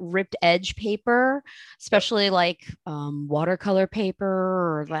paper, that ripped edge paper, Yep. especially like watercolor paper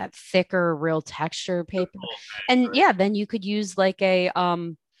or that thicker, real texture paper. And Right. yeah, then you could use like a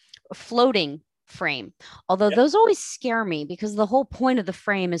floating frame. Although Yep. those always scare me because the whole point of the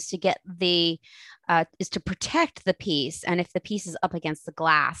frame is to get is to protect the piece. And if the piece is up against the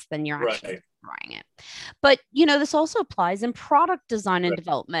glass, then you're actually Right. destroying it. But this also applies in product design and Right.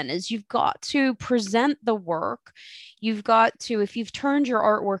 development is you've got to present the work. You've got to, if you've turned your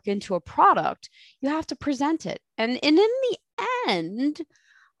artwork into a product, you have to present it. And in the end,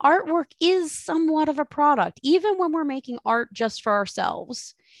 artwork is somewhat of a product. Even when we're making art just for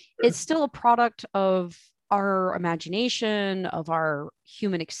ourselves, Sure. it's still a product of our imagination, of our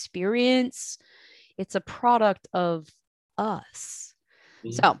human experience. It's a product of us.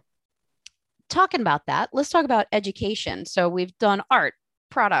 Mhm. So, talking about that, let's talk about education. So, we've done art,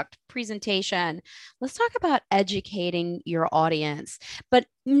 product, presentation. Let's talk about educating your audience. But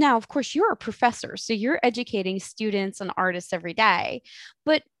now, of course, you're a professor, so you're educating students and artists every day.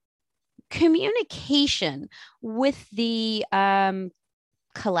 But communication with the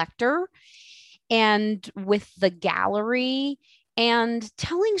collector and with the gallery and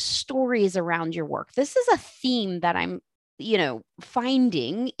telling stories around your work. This is a theme that I'm,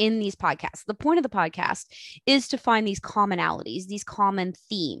 finding in these podcasts. The point of the podcast is to find these commonalities, these common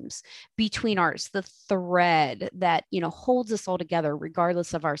themes between arts, the thread that, holds us all together,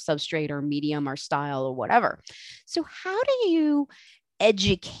 regardless of our substrate or medium or style or whatever. So how do you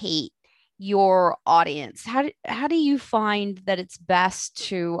educate your audience? How do you find that it's best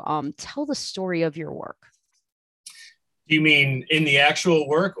to tell the story of your work? You mean in the actual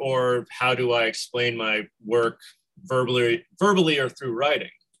work, or how do I explain my work verbally or through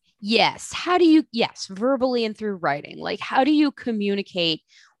writing? Yes. Yes, verbally and through writing. Like, how do you communicate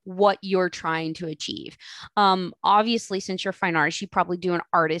what you're trying to achieve? Obviously, since you're fine artist, you probably do an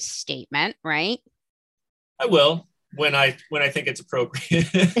artist statement, right? I will when I think it's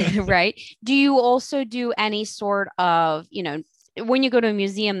appropriate. Right. Do you also do any sort of, when you go to a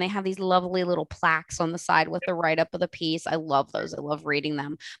museum, they have these lovely little plaques on the side with the write up of the piece. I love those. I love reading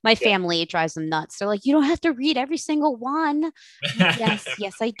them. My family, it drives them nuts. They're like, you don't have to read every single one. Yes,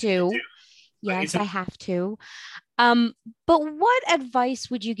 I do. Yes, I have to. But what advice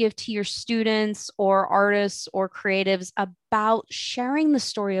would you give to your students or artists or creatives about sharing the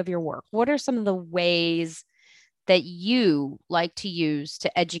story of your work? What are some of the ways that you like to use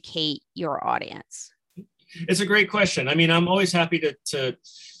to educate your audience? It's a great question. I mean, I'm always happy to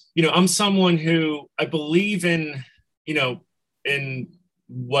I'm someone who I believe in, in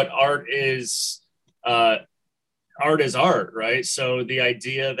what art is art, right? So the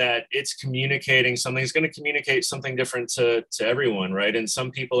idea that it's communicating something is going to communicate something different to everyone, right? And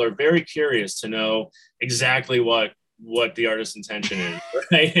some people are very curious to know exactly what the artist's intention is,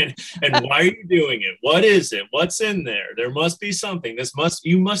 right? And why are you doing it? What is it? What's in there? There must be something.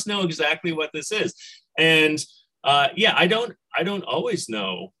 You must know exactly what this is. And I don't always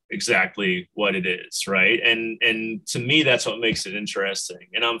know exactly what it is, right? And to me, that's what makes it interesting.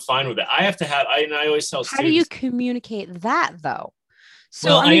 And I'm fine with it. I always tell students. How do you communicate that though?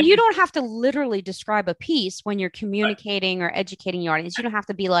 So, well, you don't have to literally describe a piece when you're communicating or educating your audience. You don't have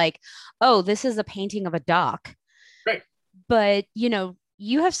to be like, oh, this is a painting of a duck. Right. But,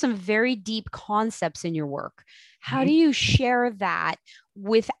 you have some very deep concepts in your work. How do you share that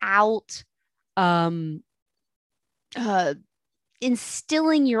without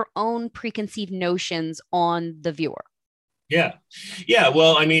instilling your own preconceived notions on the viewer? Yeah.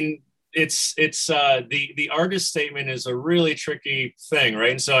 Well, I mean, it's the artist statement is a really tricky thing,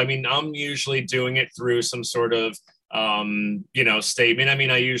 right? And so, I mean, I'm usually doing it through some sort of, statement. I mean,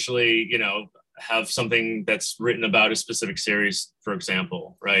 I usually, have something that's written about a specific series, for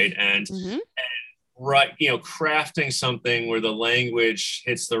example, right? And right, crafting something where the language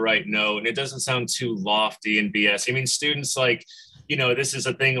hits the right note and it doesn't sound too lofty and BS. I mean, students this is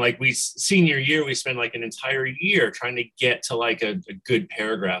a thing, like senior year, we spend like an entire year trying to get to like a good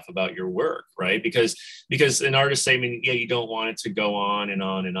paragraph about your work, right? Because an artist statement, you don't want it to go on and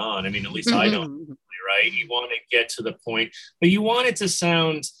on and on. I mean, at least I don't, right? You want to get to the point, but you want it to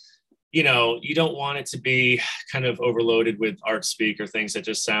sound, you don't want it to be kind of overloaded with art speak or things that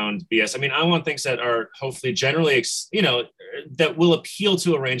just sound BS. I mean, I want things that are hopefully generally, that will appeal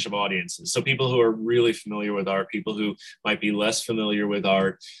to a range of audiences. So people who are really familiar with art, people who might be less familiar with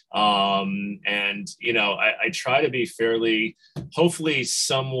art. I try to be fairly, hopefully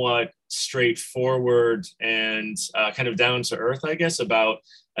somewhat straightforward and kind of down to earth, I guess, about,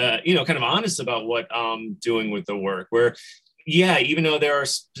 kind of honest about what I'm doing with the work, where even though there are,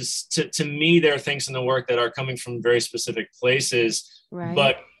 to me, there are things in the work that are coming from very specific places, right.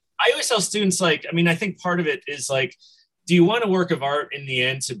 But I always tell students, like, I mean, I think part of it is like, do you want a work of art in the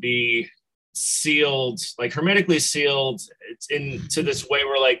end to be sealed, like hermetically sealed into this way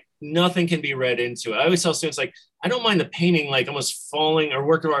where like nothing can be read into it? I always tell students, like, I don't mind the painting, like almost falling, or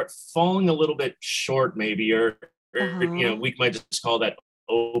work of art falling a little bit short, maybe, or we might just call that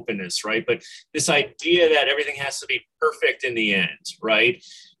openness, right? But this idea that everything has to be perfect in the end, right?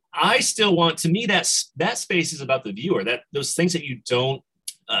 I still want, to me, that space is about the viewer, that those things that you don't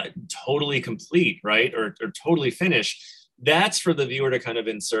totally complete, right? Or totally finish, that's for the viewer to kind of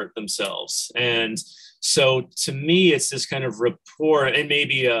insert themselves. And so to me, it's this kind of rapport and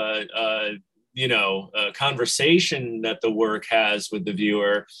maybe a conversation that the work has with the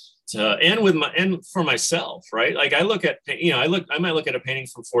viewer, and for myself, right? Like I look at, I might look at a painting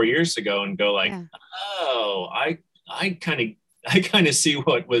from 4 years ago and go like, oh, I kind of see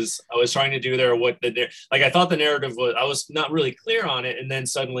what I was trying to do there. I thought the narrative was, I was not really clear on it. And then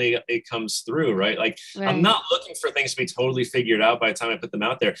suddenly it comes through, right? Like, right. I'm not looking for things to be totally figured out by the time I put them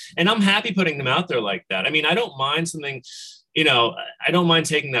out there. And I'm happy putting them out there like that. I mean, I don't mind something I don't mind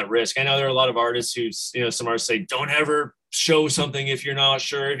taking that risk. I know there are a lot of artists some artists say, don't ever show something if you're not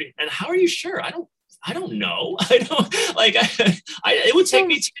sure. And how are you sure? I don't know. I don't like, it would take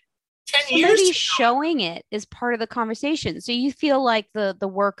me 10 years. Maybe showing it is part of the conversation. So you feel like the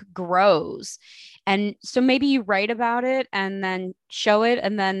work grows. And so maybe you write about it and then show it,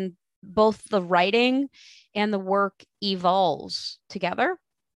 and then both the writing and the work evolves together.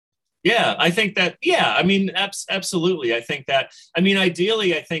 Yeah, I think that, yeah, I mean, absolutely. I think that, I mean,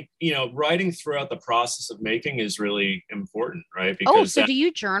 ideally, I think, writing throughout the process of making is really important, right? Because do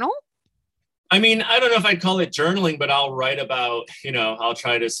you journal? I mean, I don't know if I'd call it journaling, but I'll write about, I'll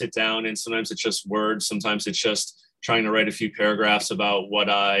try to sit down, and sometimes it's just words. Sometimes it's just trying to write a few paragraphs about what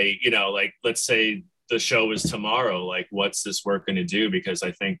like, let's say the show is tomorrow, like, what's this work going to do? Because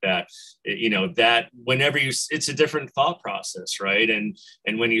I think that, that whenever it's a different thought process, right?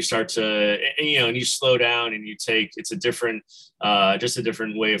 And when you start to, and you slow down and it's a different, just a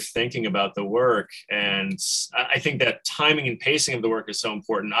different way of thinking about the work. And I think that timing and pacing of the work is so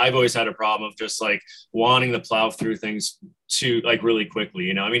important. I've always had a problem of just like wanting to plow through things too, like, really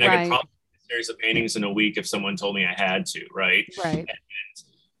quickly, I mean, I could probably do a series of paintings in a week if someone told me I had to, right? Right.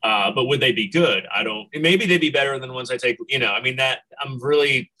 But would they be good? Maybe they'd be better than the ones I take, I mean, that I'm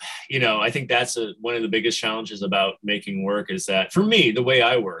really, I think that's one of the biggest challenges about making work, is that for me, the way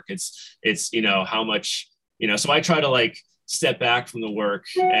I work, it's, how much, so I try to like step back from the work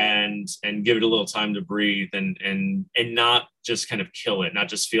and give it a little time to breathe, and not just kind of kill it, not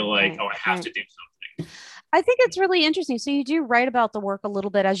just feel like, I have to do something. I think it's really interesting. So you do write about the work a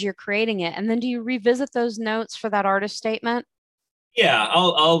little bit as you're creating it. And then do you revisit those notes for that artist statement? Yeah,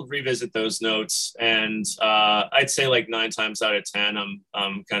 I'll revisit those notes, and I'd say like 9 times out of 10,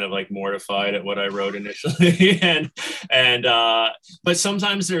 I'm kind of like mortified at what I wrote initially, and but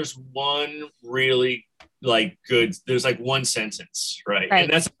sometimes there's one really like good. There's like one sentence, right?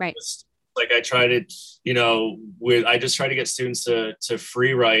 And that's right. Like I try to, I just try to get students to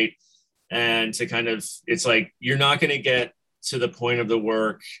free write, and to kind of, it's like, you're not going to get to the point of the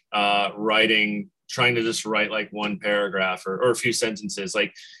work trying to just write like one paragraph or a few sentences.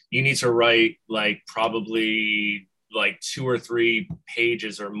 Like, you need to write like probably like 2 or 3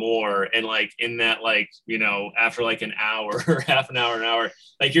 pages or more. And like in that, like, after like an hour or half an hour,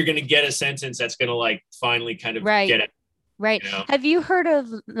 like, you're going to get a sentence that's going to like finally kind of get it. Right. Have you heard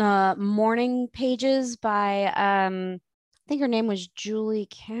of Morning Pages by, I think her name was Julie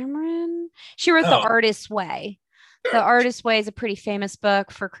Cameron? She wrote The Artist's Way. The Artist's Way is a pretty famous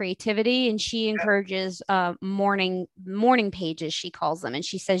book for creativity, and she encourages morning pages, she calls them. And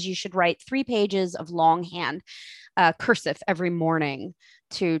she says you should write 3 pages of longhand cursive every morning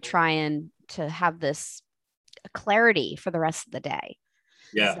to try and to have this clarity for the rest of the day.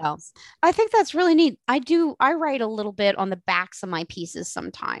 Yeah. So I think that's really neat. I write a little bit on the backs of my pieces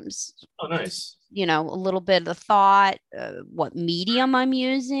sometimes. Oh, nice. A little bit of the thought, what medium I'm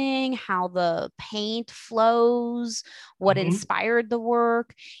using, how the paint flows, what inspired the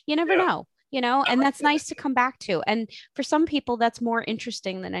work. You never know, and that's nice to come back to. And for some people, that's more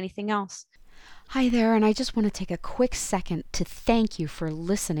interesting than anything else. Hi there, and I just want to take a quick second to thank you for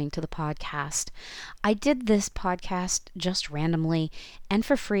listening to the podcast. I did this podcast just randomly and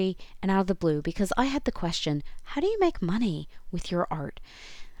for free and out of the blue because I had the question, how do you make money with your art?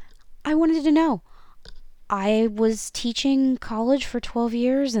 I wanted to know. I was teaching college for 12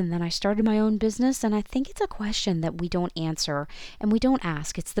 years, and then I started my own business, and I think it's a question that we don't answer and we don't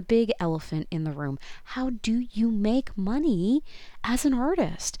ask. It's the big elephant in the room. How do you make money as an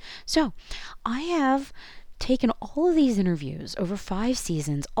artist? So I have taken all of these interviews over 5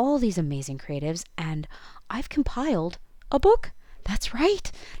 seasons, all these amazing creatives, and I've compiled a book. That's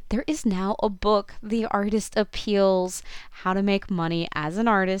right. There is now a book, The Artist Appeals, How to Make Money as an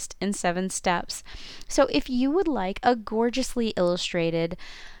Artist in 7 Steps. So if you would like a gorgeously illustrated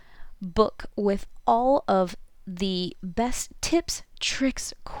book with all of the best tips,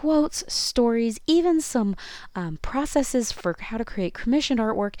 tricks, quotes, stories, even some processes for how to create commissioned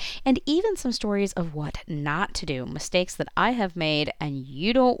artwork, and even some stories of what not to do, mistakes that I have made and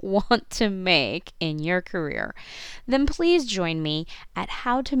you don't want to make in your career, then please join me at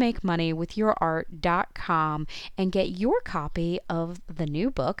howtomakemoneywithyourart.com and get your copy of the new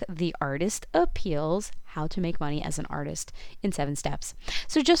book, The Artist Appeals, How to Make Money as an Artist in 7 Steps.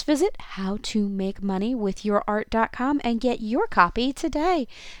 So just visit howtomakemoneywithyourart.com and get your copy today.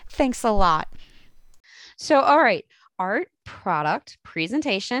 Thanks a lot. So, all right, art, product,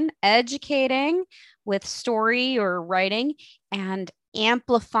 presentation, educating with story or writing, and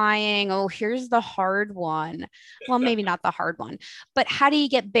amplifying, oh, here's the hard one. Well, maybe not the hard one, but how do you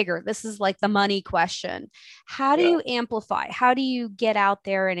get bigger? This is like the money question. How do Yeah. you amplify? How do you get out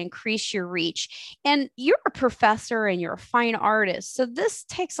there and increase your reach? And you're a professor and you're a fine artist. So this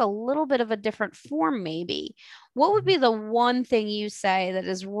takes a little bit of a different form, maybe. What would be the one thing you say that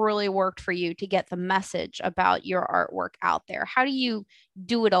has really worked for you to get the message about your artwork out there? How do you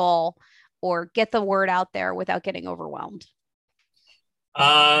do it all or get the word out there without getting overwhelmed?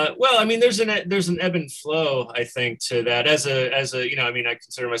 Well, I mean, there's an ebb and flow, I think, to that. As a I mean, I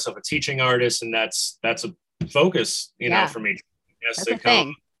consider myself a teaching artist, and that's a focus, Yeah, for me. Yes, that's to a come.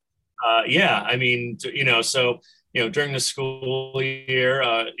 thing. Yeah, I mean, so during the school year,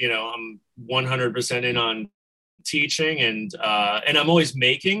 I'm 100% in on teaching, and I'm always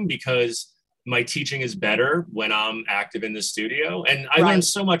making, because my teaching is better when I'm active in the studio. And I learned Right.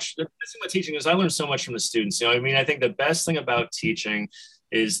 so much. The best thing about teaching is I learned so much from the students. I mean, I think the best thing about teaching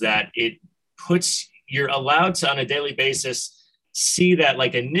is that you're allowed to, on a daily basis, see that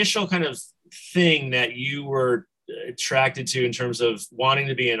like initial kind of thing that you were attracted to in terms of wanting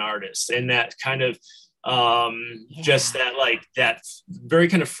to be an artist, and that kind of just Yeah. that, like, that very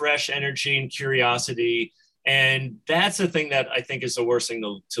kind of fresh energy and curiosity. And that's the thing that I think is the worst thing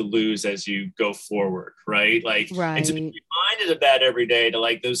to lose as you go forward, right? Like, and to be Right. reminded of that every day, to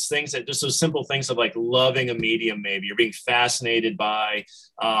like those things, that just those simple things of like loving a medium, maybe, or being fascinated by,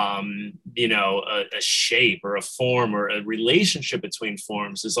 a shape or a form or a relationship between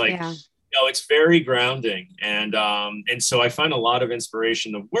forms, is like, Yeah. it's very grounding. And so I find a lot of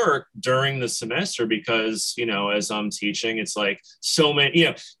inspiration to work during the semester, because, as I'm teaching, it's like so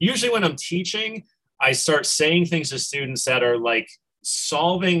many, usually when I'm teaching, I start saying things to students that are like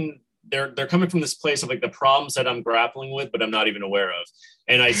solving, they're coming from this place of like the problems that I'm grappling with, but I'm not even aware of.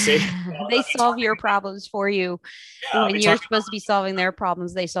 And I say, They solve your problems for you I'll when be you're talking, supposed to be solving their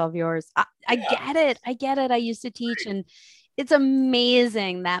problems. They solve yours. I yeah, get it. I get it. I used to teach, and it's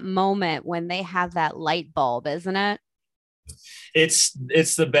amazing that moment when they have that light bulb, isn't it? it's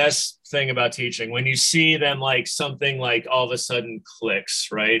the best thing about teaching, when you see them, like something like all of a sudden clicks,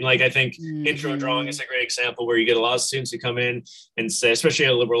 right? And like, I think intro drawing Hmm. is a great example, where you get a lot of students who come in and say, especially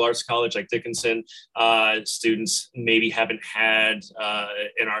at a liberal arts college like Dickenson, students maybe haven't had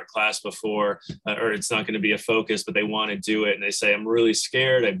an art class before, or it's not going to be a focus, but they want to do it, and they say, I'm really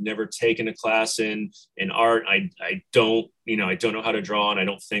scared, I've never taken a class in art, I don't, I don't know how to draw, and I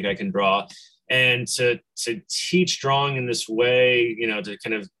don't think I can draw. And to teach drawing in this way, to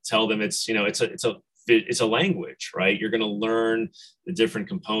kind of tell them it's, it's a language, right? You're going to learn the different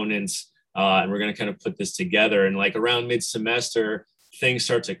components, and we're going to kind of put this together. And like around mid-semester, things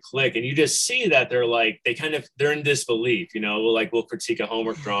start to click, and you just see that they're in disbelief. We'll critique a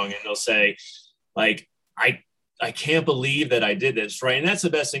homework drawing, and they'll say, like, I can't believe that I did this, right? And that's the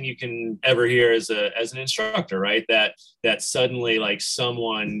best thing you can ever hear as an instructor, right? That suddenly, like,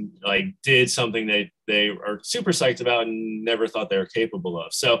 someone like did something they are super psyched about and never thought they were capable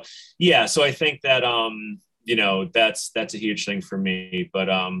of. So yeah, so I think that that's a huge thing for me. But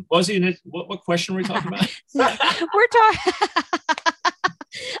what question were we talking about? We're talking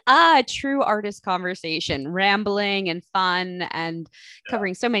true artist conversation, rambling and fun and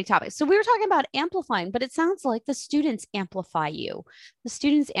covering so many topics. So we were talking about amplifying, but it sounds like the students amplify you. The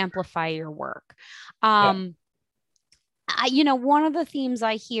students amplify your work. Yeah. Um, one of the themes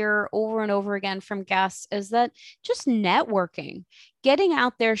I hear over and over again from guests is that just networking, getting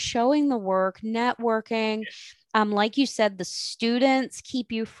out there, showing the work, networking. Like you said, the students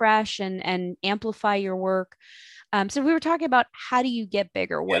keep you fresh and amplify your work. So we were talking about how do you get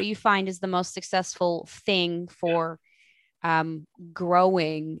bigger? What Yeah. do you find is the most successful thing for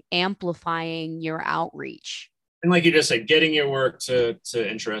growing, amplifying your outreach? And like you just said, getting your work to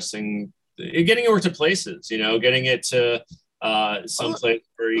interesting, getting your work to places, getting it to some Well, place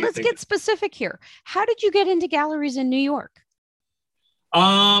where you let's think, get specific here. How did you get into galleries in New York?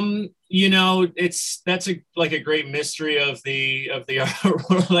 that's like a great mystery of the art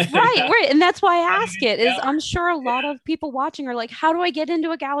world. Like, Right, right. And that's why I how to ask get it is I'm gallery. sure a lot of people watching are like, how do I get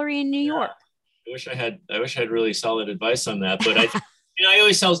into a gallery in New York? I wish I had really solid advice on that. But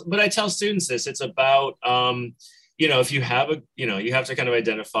I tell students this. It's about, if you have you have to kind of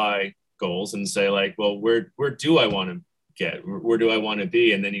identify goals and say, like, well, where do I want to get? Where do I want to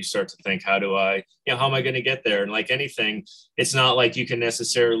be? And then you start to think, how am I going to get there? And like anything, it's not like you can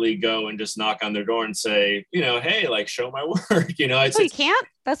necessarily go and just knock on their door and say, hey, like, show my work. It's Oh, you it's can't?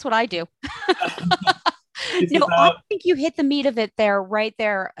 That's what I do. it's No, I about, think you hit the meat of it there, right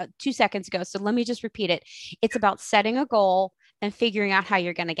there, 2 seconds ago. So let me just repeat it. It's about setting a goal and figuring out how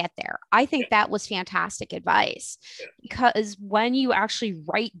you're going to get there. I think that was fantastic advice, because when you actually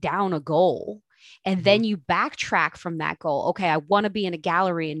write down a goal and then you backtrack from that goal, okay, I want to be in a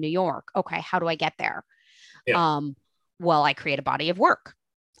gallery in New York. Okay, how do I get there? Well, I create a body of work.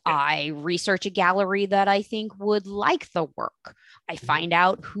 I research a gallery that I think would like the work. I find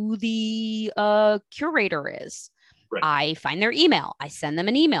out who the curator is. Right. I find their email. I send them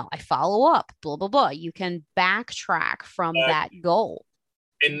an email. I follow up, blah, blah, blah. You can backtrack from that goal.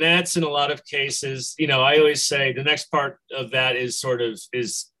 And that's in a lot of cases, you know, I always say the next part of that is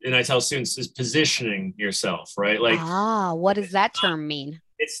and I tell students, is positioning yourself, right? Like, what does that term mean?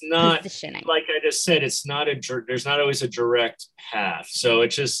 It's not positioning. Like I just said, it's not there's not always a direct path. So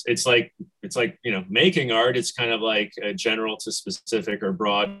it's like, you know, making art, it's kind of like a general to specific or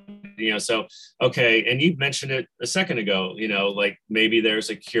broad, you know, so, okay. And you mentioned it a second ago, you know, like maybe there's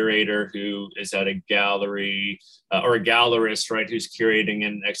a curator who is at a gallery or a gallerist, right, who's curating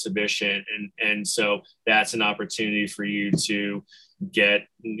an exhibition. And so that's an opportunity for you to get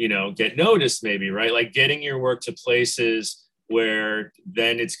noticed maybe, right? Like getting your work to places where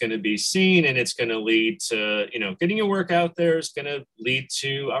then it's going to be seen, and it's going to lead to, you know, getting your work out there is going to lead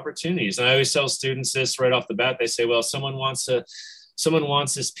to opportunities. And I always tell students this right off the bat. They say, well, someone wants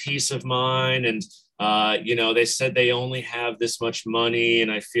this piece of mine, and you know, they said they only have this much money,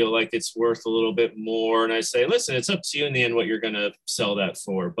 and I feel like it's worth a little bit more. And I say, listen, it's up to you in the end what you're going to sell that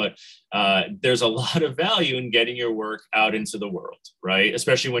for. But there's a lot of value in getting your work out into the world, right?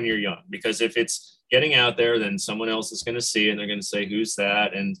 Especially when you're young, because if it's getting out there, then someone else is going to see it and they're going to say, who's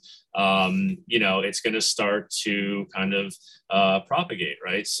that? And, you know, it's going to start to kind of propagate,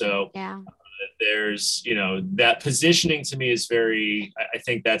 right? So there's, you know, that positioning to me is I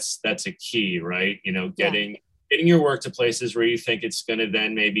think that's a key, right? You know, getting your work to places where you think it's going to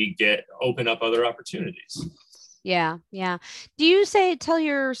then maybe open up other opportunities. Yeah. Do you tell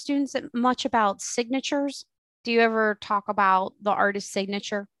your students much about signatures? Do you ever talk about the artist's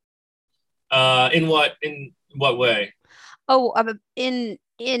signature? In what way? In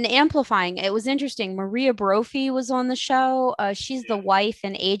amplifying. It was interesting. Maria Brophy was on the show. She's the wife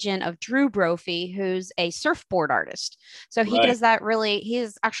and agent of Drew Brophy, who's a surfboard artist. So he does that he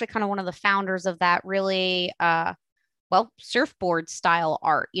is actually kind of one of the founders of that really, surfboard style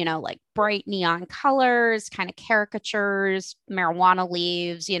art, you know, like bright neon colors, kind of caricatures, marijuana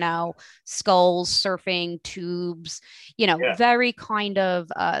leaves, you know, skulls, surfing tubes, you know, very kind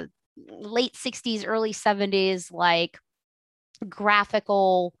of, late 60s, early 70s, like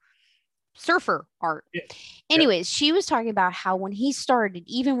graphical surfer art. Anyways, she was talking about how when he started,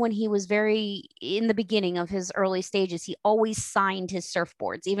 even when he was very in the beginning of his early stages, he always signed his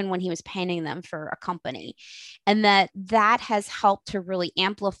surfboards, even when he was painting them for a company. And that has helped to really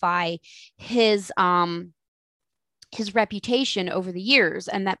amplify his reputation over the years,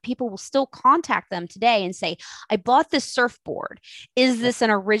 and that people will still contact them today and say, I bought this surfboard. Is this an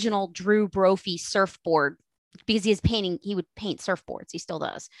original Drew Brophy surfboard? Because he would paint surfboards. He still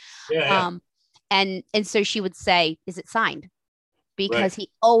does. And so she would say, is it signed? Because he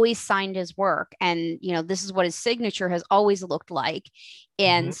always signed his work. And, you know, this is what his signature has always looked like.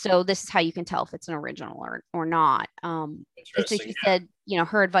 And so this is how you can tell if it's an original or not. And so she said, you know,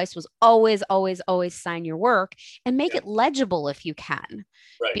 her advice was always, always, always sign your work and make it legible if you can,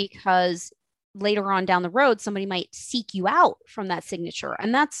 because later on down the road, somebody might seek you out from that signature.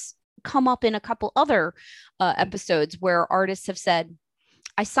 And that's come up in a couple other episodes where artists have said,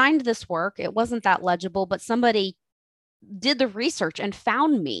 I signed this work. It wasn't that legible, but somebody did the research and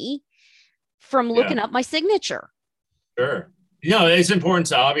found me from looking up my signature. Sure. You know, it's important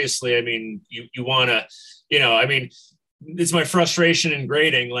to, obviously, I mean, you want to, you know, I mean, it's my frustration in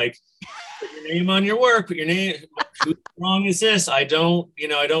grading, like, put your name on your work, put your name, who wrong is this? I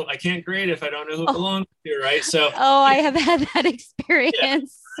can't grade if I don't know who it belongs to, right? So. I have had that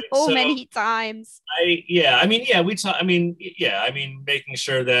experience so many times. Making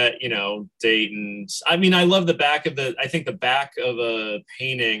sure that, you know, date and, I mean, I love I think the back of a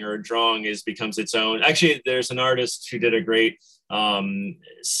painting or a drawing becomes its own. Actually, there's an artist who did a great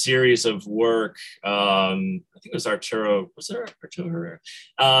series of work. I think it was Arturo. Was there Arturo Herrera?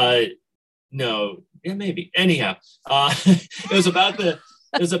 No, yeah, maybe. Anyhow, it was about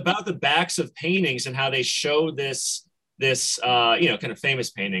the backs of paintings and how they show this kind of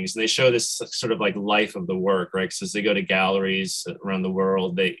famous paintings. And they show this sort of like life of the work, right? Because as they go to galleries around the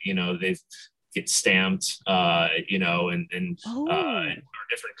world, they get stamped, or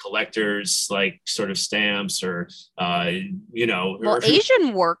different collectors like sort of stamps, or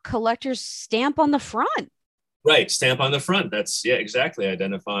Asian work collectors stamp on the front. Right, stamp on the front. That's yeah, exactly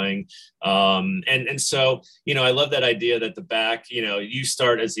identifying. And so I love that idea that the back, you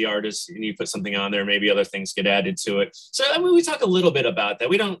start as the artist and you put something on there. Maybe other things get added to it. So I mean, we talk a little bit about that.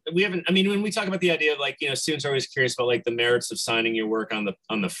 We haven't. I mean, when we talk about the idea of like students are always curious about like the merits of signing your work on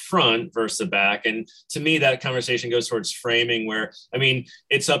the front versus the back. And to me, that conversation goes towards framing, where I mean,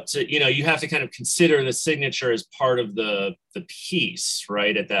 it's up to you have to kind of consider the signature as part of the piece,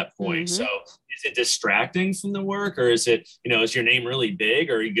 right? At that point, Mm-hmm. so is it distracting from the work, or is it is your name really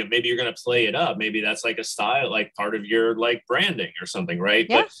big, or maybe you're going to play it up, maybe that's like a style, like part of your like branding or something, right?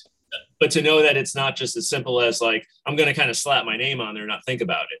 Yeah. But to know that it's not just as simple as like I'm going to kind of slap my name on there and not think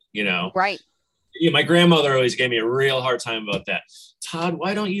about it. Right. My grandmother always gave me a real hard time about that. Todd,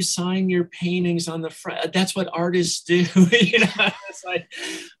 why don't you sign your paintings on the front? That's what artists do. It's like,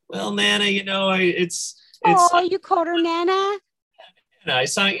 well, Nana, it's Oh, you called her Nana? I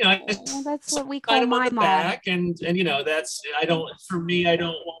sign, Oh, that's what we sign call them on my the mom. back, and that's I don't want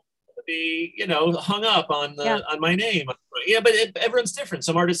to be hung up on on my name. Yeah, but everyone's different.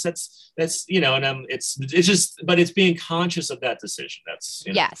 Some artists that's and it's just, but it's being conscious of that decision. That's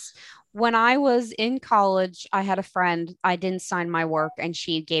Yes. When I was in college, I had a friend. I didn't sign my work, and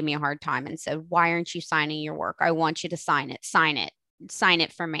she gave me a hard time and said, "Why aren't you signing your work? I want you to sign it. Sign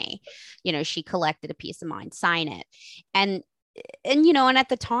it for me." She collected a piece of mine. Sign it. And and at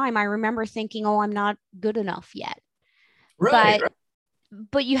the time I remember thinking, oh, I'm not good enough yet. right.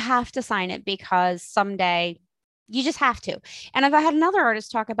 But you have to sign it because someday you just have to. And I've had another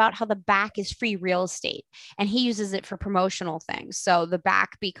artist talk about how the back is free real estate and he uses it for promotional things. So the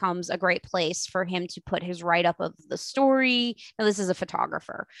back becomes a great place for him to put his write up of the story. Now, this is a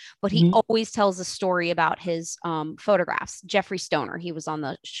photographer, but he always tells a story about his photographs. Jeffrey Stoner, he was on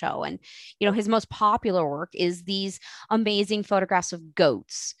the show. And, his most popular work is these amazing photographs of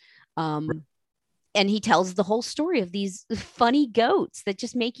goats. And he tells the whole story of these funny goats that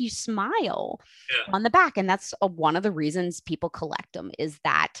just make you smile on the back. And that's one of the reasons people collect them, is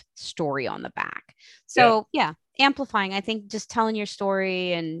that story on the back. So yeah, amplifying, I think just telling your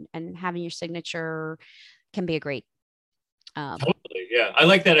story and having your signature can be a great totally. Yeah, I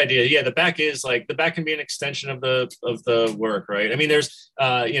like that idea. Yeah, the back can be an extension of the work, right? I mean, there's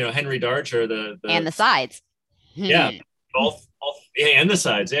Henry Darger, the and the sides. Yeah, both and the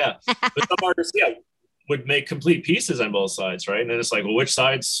sides, yeah. But some artists, would make complete pieces on both sides, right? And then it's like, well, which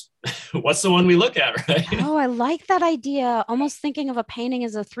sides? What's the one we look at, right? Oh, I like that idea. Almost thinking of a painting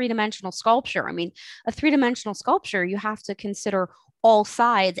as a three-dimensional sculpture. I mean, a three-dimensional sculpture, you have to consider all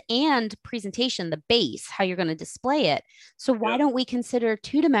sides and presentation, the base, how you're going to display it. So why don't we consider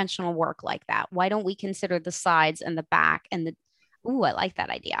two-dimensional work like that? Why don't we consider the sides and the back and the? Ooh, I like that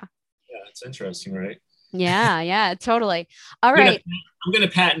idea. Yeah, it's interesting, right? Yeah, totally. All right. I'm gonna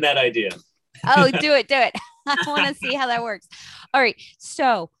patent that idea. Oh, do it. I want to see how that works. All right.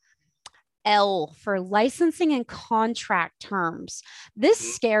 So L for licensing and contract terms.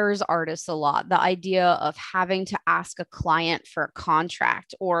 This scares artists a lot. The idea of having to ask a client for a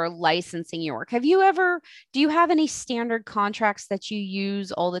contract or licensing your work. Do you have any standard contracts that you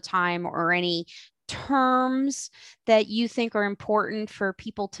use all the time, or any terms that you think are important for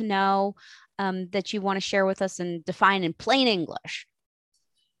people to know, that you want to share with us and define in plain English?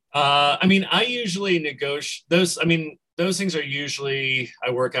 I mean, I usually negotiate those. I mean, those things are usually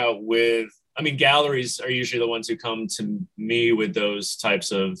I work out with. I mean, galleries are usually the ones who come to me with those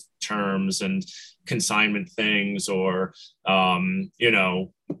types of terms and consignment things, or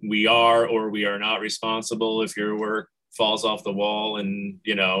we are or we are not responsible if your work falls off the wall and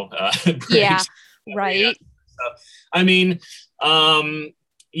breaks. Yeah, right. I mean, I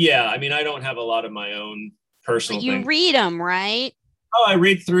mean, I don't have a lot of my own personal But you things. read them, right? Oh, I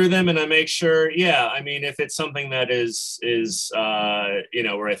read through them and I make sure. Yeah, I mean, if it's something that is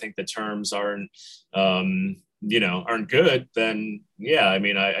where I think the terms aren't good, then yeah, I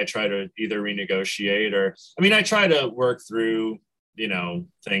mean, I try to either renegotiate, or I mean, I try to work through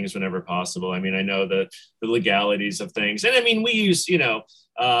things whenever possible. I mean, I know the legalities of things, and I mean, we use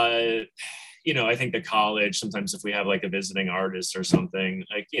I think the college, sometimes if we have like a visiting artist or something,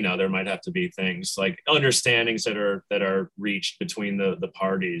 like, there might have to be things like understandings that are reached between the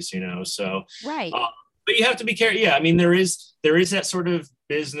parties, so. Right. But you have to be careful. Yeah. I mean, there is that sort of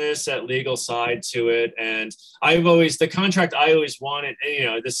business, that legal side to it. And the contract I always wanted,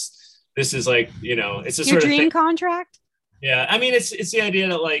 this is like, it's a Your sort of dream thing. contract? Yeah. I mean, it's the idea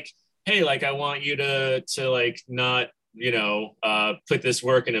that like, hey, like I want you to like not, put this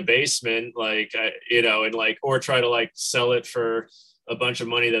work in a basement, like, and like, or try to like sell it for a bunch of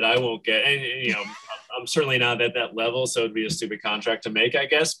money that I won't get. And, I'm certainly not at that level, so it'd be a stupid contract to make, I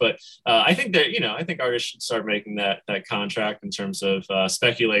guess. But I think that, I think artists should start making that contract in terms of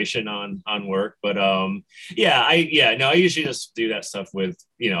speculation on work. But I usually just do that stuff with,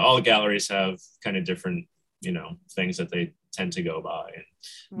 all the galleries have kind of different, things that they tend to go by.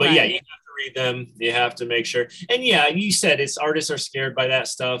 But yeah, you have to read them. You have to make sure. And yeah, you said artists are scared by that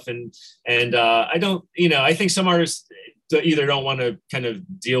stuff. And I don't, I think some artists either don't want to kind of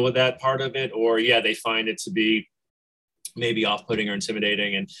deal with that part of it, or they find it to be maybe off-putting or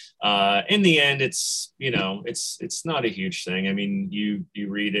intimidating. And in the end, it's it's not a huge thing. I mean, you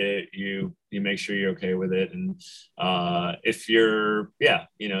read it, you make sure you're okay with it, and if you're you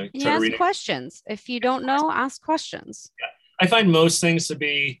ask questions. If you don't know, ask questions. I find most things to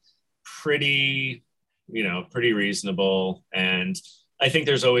be pretty reasonable. And I think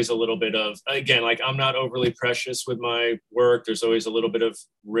there's always a little bit of, again, like, I'm not overly precious with my work. There's always a little bit of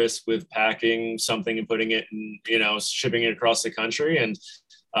risk with packing something and putting it in, shipping it across the country. And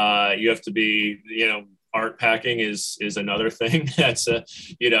you have to be, art packing is another thing that's,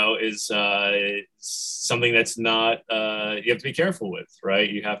 is something that's not, you have to be careful with, right?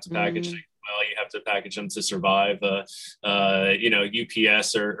 You have to package things well, you have to package them to survive, UPS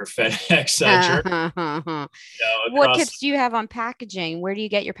or FedEx. What tips do you have on packaging? Where do you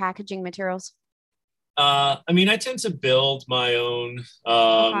get your packaging materials? I tend to build my own,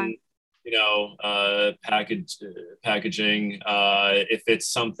 packaging. If it's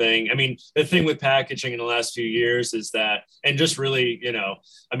something, the thing with packaging in the last few years is that, and just really,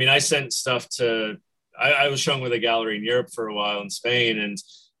 I sent stuff to, I was showing with a gallery in Europe for a while in Spain, and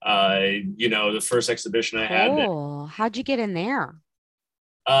the first exhibition I had. How'd you get in there?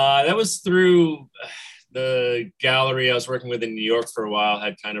 That was through the gallery I was working with in New York for a while,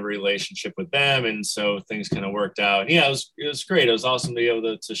 had kind of a relationship with them. And so things kind of worked out. And it was great. It was awesome to be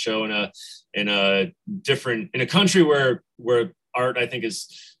able to show in a country where art, I think, is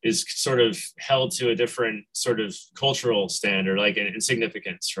sort of held to a different sort of cultural standard, like in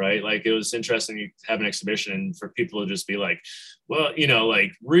significance, right? Like, it was interesting to have an exhibition and for people to just be like, well,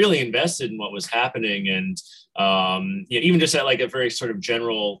 like really invested in what was happening. And even just at like a very sort of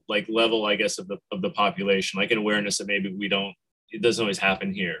general like level, I guess, of the population, like an awareness that maybe it doesn't always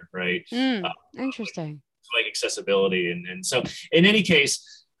happen here, right? Interesting. Like accessibility. And so in any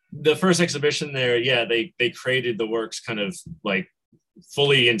case, the first exhibition there, they created the works kind of like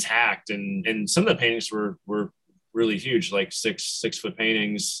fully intact, and some of the paintings were really huge, like 6-foot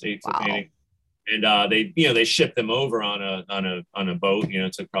paintings, 8-foot paintings. And they shipped them over on a boat.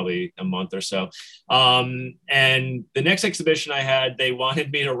 It took probably a month or so. And the next exhibition I had, they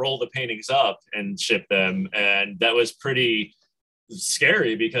wanted me to roll the paintings up and ship them, and that was pretty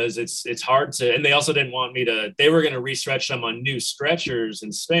scary because it's hard to, and they also didn't want me to, they were going to restretch them on new stretchers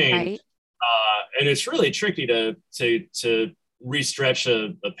in Spain. Right. And it's really tricky to restretch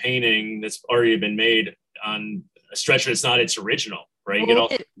a painting that's already been made on a stretcher that's not its original, right?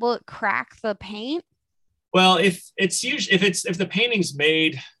 Will it crack the paint? Well, if the painting's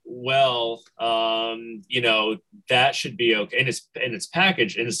made well, that should be okay, and it's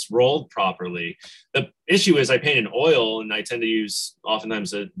packaged and it's rolled properly. The issue is I paint in oil, and I tend to use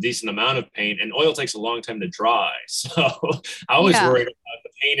oftentimes a decent amount of paint, and oil takes a long time to dry. So I was worried about the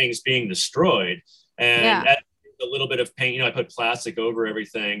paintings being destroyed, and a little bit of paint. I put plastic over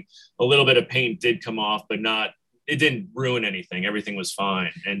everything. A little bit of paint did come off, but it didn't ruin anything. Everything was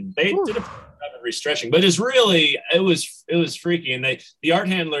fine, and they did a restretching, but it was freaky. And the art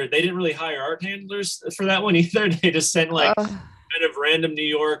handler, they didn't really hire art handlers for that one either. They just sent like kind of random New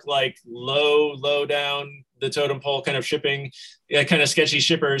York, like low down the totem pole kind of shipping, kind of sketchy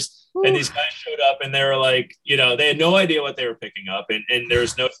shippers. And these guys showed up, and they were like, they had no idea what they were picking up, and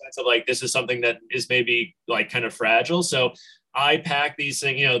there's no sense of like, this is something that is maybe like kind of fragile. So I packed these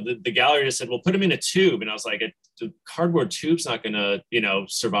things, the gallery just said, well, put them in a tube. And I was like, the cardboard tube's not going to,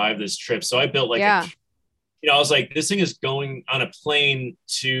 survive this trip. So I built like, I was like, this thing is going on a plane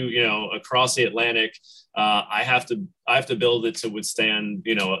to, across the Atlantic. I have to build it to withstand,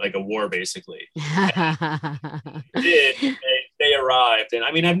 like a war, basically. They arrived. And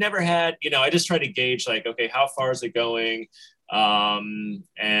I've never had, I just try to gauge like, okay, how far is it going? And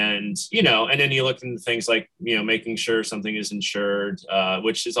then you look into things like, making sure something is insured,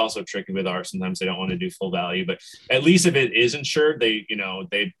 which is also tricky with art. Sometimes they don't want to do full value, but at least if it is insured,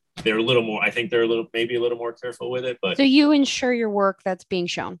 they're a little more, I think they're maybe a little more careful with it. But so you insure your work that's being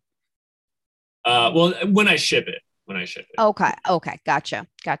shown? Well, when I ship it. Okay. Gotcha.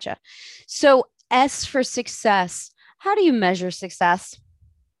 So S for success. How do you measure success?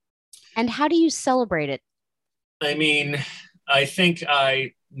 And how do you celebrate it? I think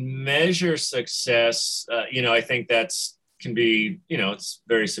I measure success. I think that's can be, it's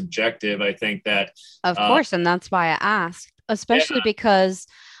very subjective. I think that, Of course, and that's why I asked, yeah, especially because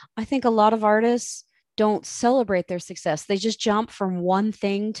I think a lot of artists don't celebrate their success. They just jump from one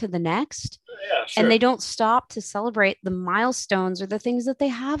thing to the next, yeah, and sure. they don't stop to celebrate the milestones or the things that they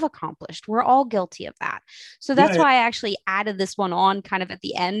have accomplished. We're all guilty of that. So Yeah, that's yeah. why I actually added this one on kind of at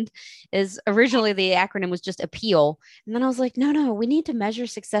the end. Is originally the acronym was just appeal. And then I was like, no, no, we need to measure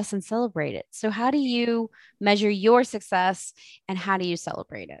success and celebrate it. So how do you measure your success and how do you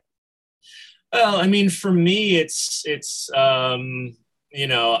celebrate it? Well, I mean, for me, you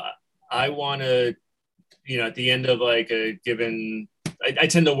know, I want to, at the end of like a given, I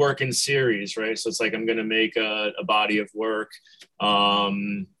tend to work in series, right? So it's like I'm going to make a body of work.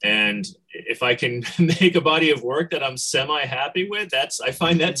 And if I can make a body of work that I'm semi happy with, I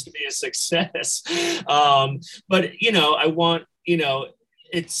find that to be a success. But, I want,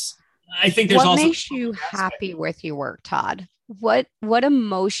 I think there's What also makes you aspect. happy with your work, Todd? What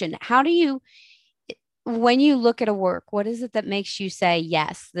emotion? How do you when you look at a work, what is it that makes you say,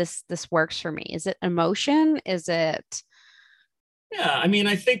 yes, this works for me? Is it emotion? Is it Yeah, I mean,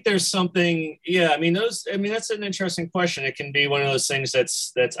 I think there's something. Yeah, that's an interesting question. It can be one of those things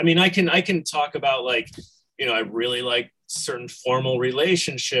that's. I mean, I can talk about like, I really like certain formal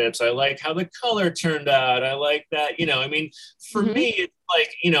relationships. I like how the color turned out. I like that. I mean, for Mhm. me, it's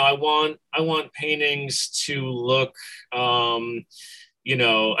like, I want paintings to look.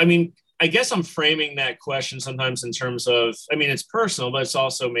 I mean, I guess I'm framing that question sometimes in terms of, I mean, it's personal, but it's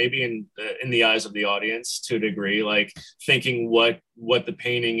also maybe in the eyes of the audience to a degree, like thinking what the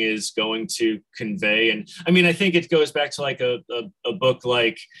painting is going to convey. And I mean, I think it goes back to like a book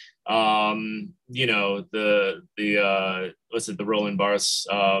like what's it, the Roland Barthes,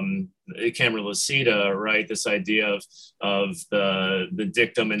 Camera Lucida, right? This idea of the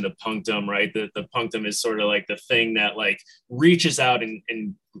dictum and the punctum, right? The punctum is sort of like the thing that like reaches out and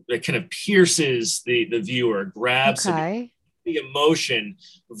it kind of pierces the viewer, grabs Okay. the emotion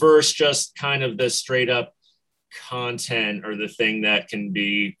versus just kind of the straight up content or the thing that can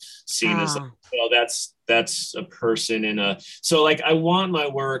be seen as like, Ah, well, that's a person in a, so like I want my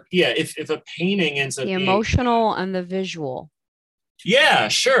work, yeah, if a painting ends the up being, emotional and the visual. yeah,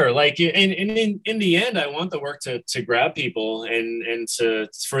 sure. Like, and in the end, I want the work to grab people and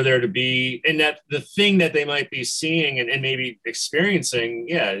for there to be, and that the thing that they might be seeing and maybe experiencing,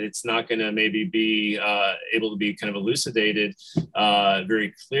 yeah, it's not going to maybe be able to be kind of elucidated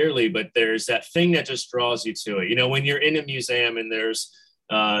very clearly, but there's that thing that just draws you to it. When you're in a museum and there's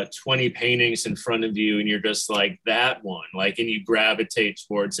 20 paintings in front of you and you're just like that one, like, and you gravitate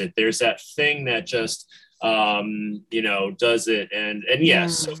towards it. There's that thing that just does it. And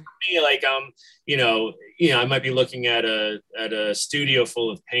yes, so Yeah. for me, like, I might be looking at a studio full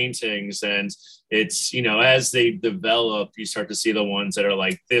of paintings, and it's, as they develop, you start to see the ones that are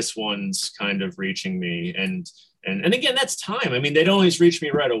like, this one's kind of reaching me. And again, that's time. I mean, they don't always reach me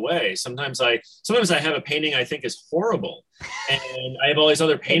right away. Sometimes I have a painting I think is horrible, and I have all these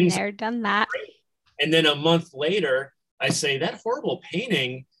other Been paintings, there, done that. and then a month later, I say that horrible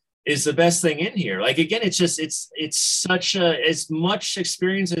painting is the best thing in here. Like, again, it's such as much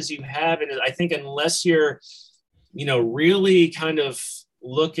experience as you have, and I think unless you're, really kind of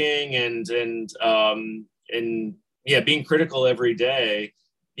looking and yeah, being critical every day,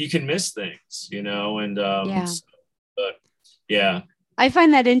 you can miss things, and Yeah. but yeah, I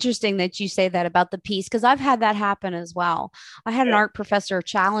find that interesting that you say that about the piece because I've had that happen as well. I had an yeah, art professor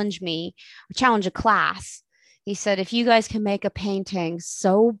challenge a class. He said, if you guys can make a painting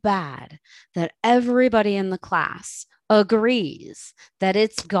so bad that everybody in the class agrees that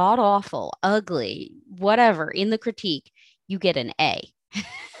it's god awful, ugly, whatever in the critique, you get an A.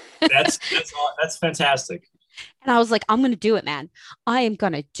 that's fantastic. And I was like, I'm going to do it, man. I am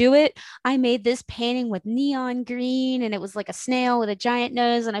going to do it. I made this painting with neon green and it was like a snail with a giant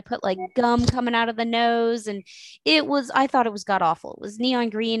nose. And I put like gum coming out of the nose. And I thought it was god awful. It was neon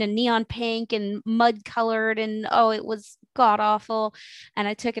green and neon pink and mud colored. And oh, it was god awful. And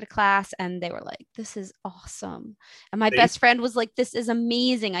I took it to class and they were like, this is awesome. And my They, best friend was like, this is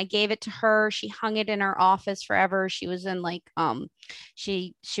amazing. I gave it to her. She hung it in her office forever. She was in like,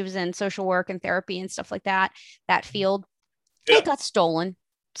 she was in social work and therapy and stuff like that field. yeah. It got stolen.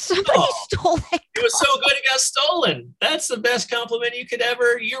 Somebody Oh, stole that it was so car. good it got stolen. That's the best compliment you could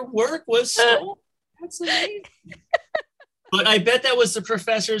ever. Your work was stolen. That's amazing. But I bet that was the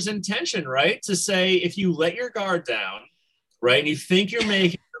professor's intention, right? To say, if you let your guard down, right, and you think you're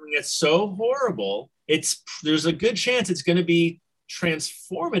making something that's so horrible, there's a good chance it's going to be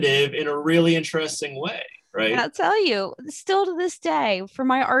transformative in a really interesting way. right? And I'll tell you, still to this day, for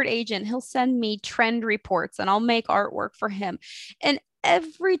my art agent, he'll send me trend reports and I'll make artwork for him. And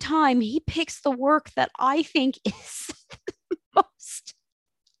every time he picks the work that I think is the most.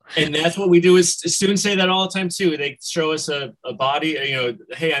 And that's what we do. Is students say that all the time too. They show us a body,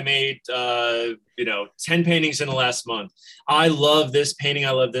 hey, I made 10 paintings in the last month. I love this painting.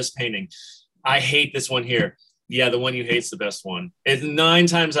 I love this painting. I hate this one here. Yeah, the one you hate's the best one. It's 9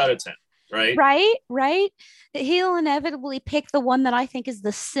 times out of 10, right? Right. He'll inevitably pick the one that I think is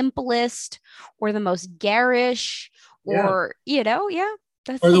the simplest or the most garish, or yeah.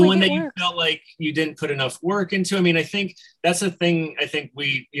 That's Or the the way one it that you works. felt like you didn't put enough work into. I mean, I think that's a thing. I think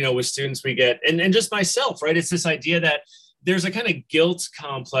we, with students we get, and just myself, right? It's this idea that there's a kind of guilt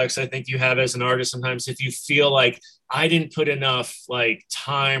complex I think you have as an artist sometimes if you feel like I didn't put enough like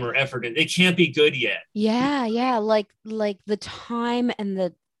time or effort in. It can't be good yet. Yeah. Like the time and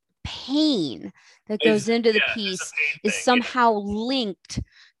the pain that goes into the It's a piece pain is thing. somehow linked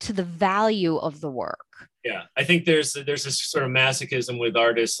to the value of the work. Yeah, I think there's this sort of masochism with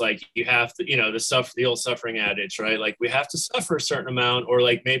artists, like you have to, the old suffering adage, right? Like we have to suffer a certain amount, or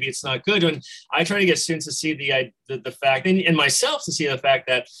like maybe it's not good. And I try to get students to see the fact, and myself to see the fact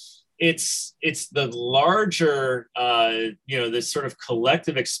that it's the larger, this sort of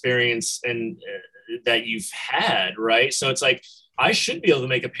collective experience and that you've had, right? So it's like I should be able to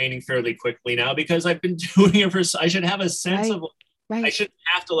make a painting fairly quickly now because I've been doing it for. I should have a sense of. Right. I shouldn't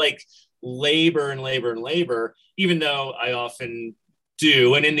have to like labor, even though I often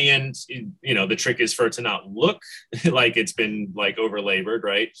do. And in the end, the trick is for it to not look like it's been like over labored,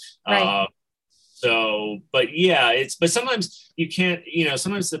 right? But sometimes you can't,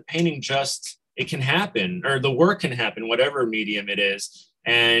 sometimes the painting it can happen, or the work can happen, whatever medium it is.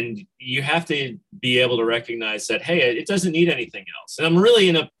 And you have to be able to recognize that, hey, it doesn't need anything else. And I'm really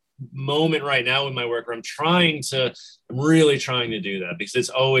in a moment right now in my work where I'm really trying to do that, because it's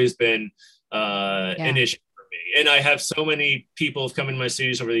always been an issue for me. And I have so many people have come in my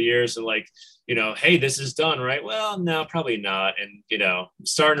studios over the years and like, hey, this is done, right? Well, no, probably not. And, I'm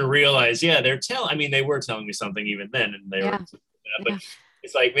starting to realize, they were telling me something even then, and they were, but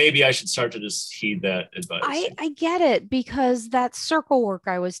it's like, maybe I should start to just heed that advice. I get it, because that circle work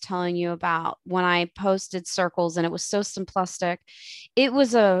I was telling you about when I posted circles and it was so simplistic, it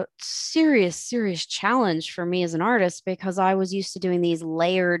was a serious challenge for me as an artist, because I was used to doing these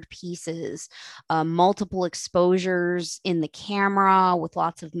layered pieces, multiple exposures in the camera with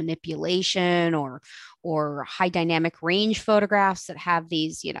lots of manipulation, or high dynamic range photographs that have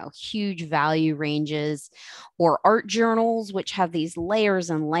these, huge value ranges, or art journals, which have these layers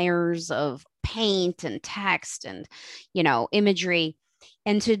and layers of paint and text and, imagery.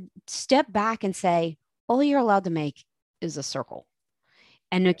 And to step back and say, all you're allowed to make is a circle,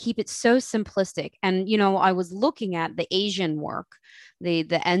 and to keep it so simplistic. And, I was looking at the Asian work, the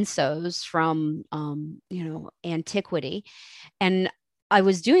ensos from, antiquity. And I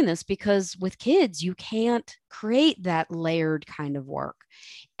was doing this because with kids, you can't create that layered kind of work.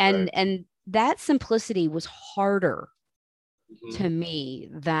 And that simplicity was harder to me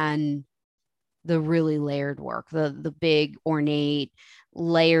than the really layered work, the big, ornate,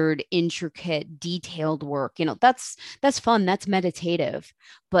 layered, intricate, detailed work. That's fun, that's meditative.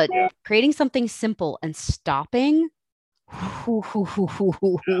 But creating something simple and stopping, you have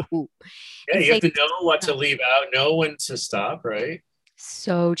to know what to leave out, know when to stop, right?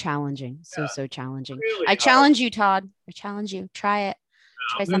 So challenging. So challenging. Really I challenge you, Todd. I challenge you. Try it.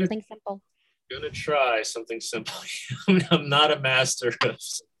 Try something simple. Gonna try something simple. I'm not a master of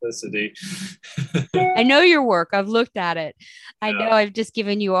simplicity. I know your work. I've looked at it. I know I've just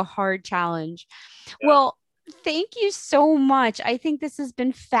given you a hard challenge. Well, thank you so much. I think this has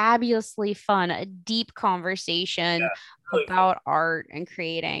been fabulously fun, a deep conversation really about art and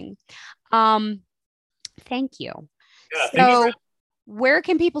creating. Thank you. So where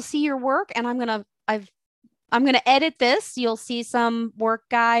can people see your work? And I'm gonna edit this. You'll see some work,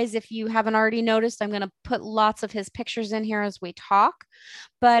 guys. If you haven't already noticed, I'm gonna put lots of his pictures in here as we talk.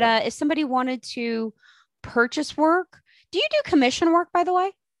 But if somebody wanted to purchase work, do you do commission work, by the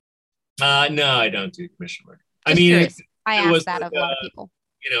way? No, I don't do commission work. Just curious. I ask that of a lot of people.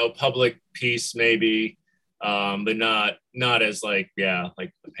 Public piece maybe, but not as like a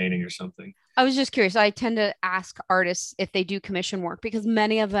painting or something. I was just curious. I tend to ask artists if they do commission work, because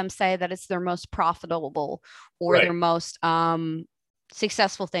many of them say that it's their most profitable or their most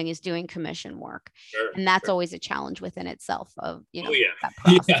successful thing is doing commission work. And that's always a challenge within itself of, that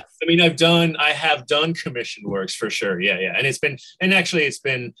process. Yeah. I mean, I have done commission works for sure. Yeah. And it's been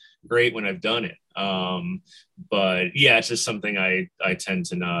great when I've done it. But it's just something I tend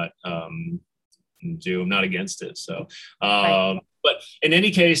to not, do. I'm not against it. So, Right. but in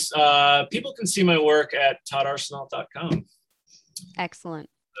any case, people can see my work at toddarsenault.com. Excellent.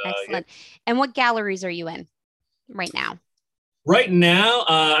 Yeah. Excellent. And what galleries are you in right now? Right now,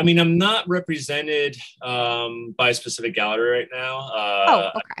 I mean, I'm not represented by a specific gallery right now.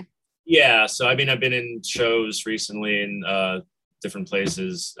 Oh, okay. Yeah, so I mean, I've been in shows recently in different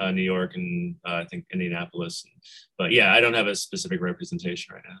places, New York and I think Indianapolis. But yeah, I don't have a specific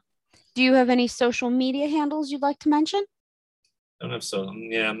representation right now. Do you have any social media handles you'd like to mention? I don't have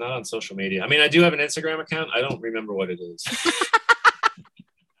yeah, I'm not on social media. I mean, I do have an Instagram account. I don't remember what it is.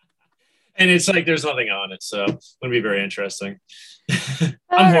 And it's like there's nothing on it, so it's going to be very interesting.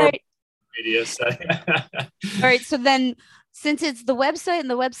 I'm horrible at media. So. All right, so then since it's the website and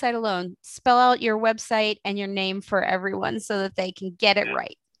the website alone, spell out your website and your name for everyone so that they can get it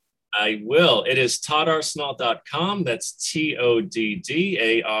right. I will. It is toddarsenault.com. That's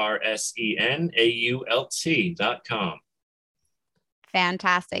toddarsenault.com.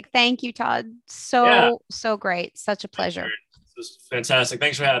 Fantastic. Thank you, Todd. So great. Such a pleasure. This was fantastic.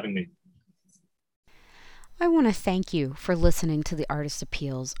 Thanks for having me. I want to thank you for listening to the Artist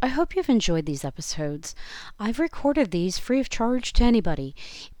Appeals. I hope you've enjoyed these episodes. I've recorded these free of charge to anybody,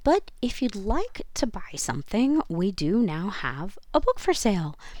 but if you'd like to buy something, we do now have a book for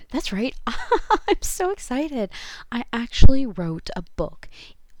sale. That's right. I'm so excited. I actually wrote a book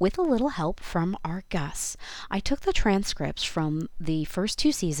with a little help from our Gus. I took the transcripts from the first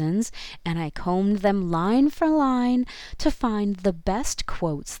 2 seasons and I combed them line for line to find the best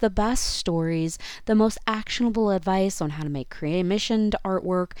quotes, the best stories, the most actionable advice on how to make commissioned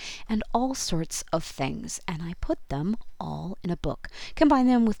artwork, and all sorts of things. And I put them all in a book. Combine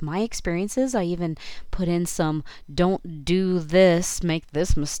them with my experiences. I even put in some don't do this, make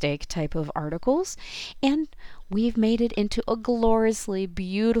this mistake type of articles. And we've made it into a gloriously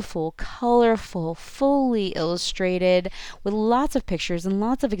beautiful, colorful, fully illustrated, with lots of pictures and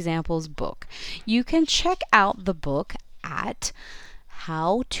lots of examples book. You can check out the book at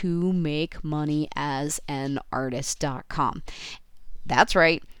howtomakemoneyasAnartist.com. That's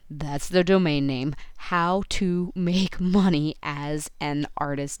right. That's the domain name,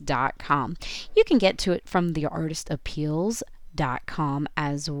 howtomakemoneyasAnartist.com. You can get to it from the Artist Appeals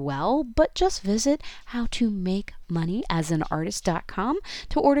as well, but just visit howtomakemoneyasAnartist.com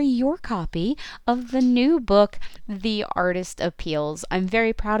to order your copy of the new book, The Artist Appeals. I'm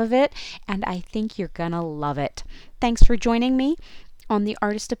very proud of it, and I think you're gonna love it. Thanks for joining me on The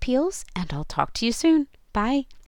Artist Appeals, and I'll talk to you soon. Bye.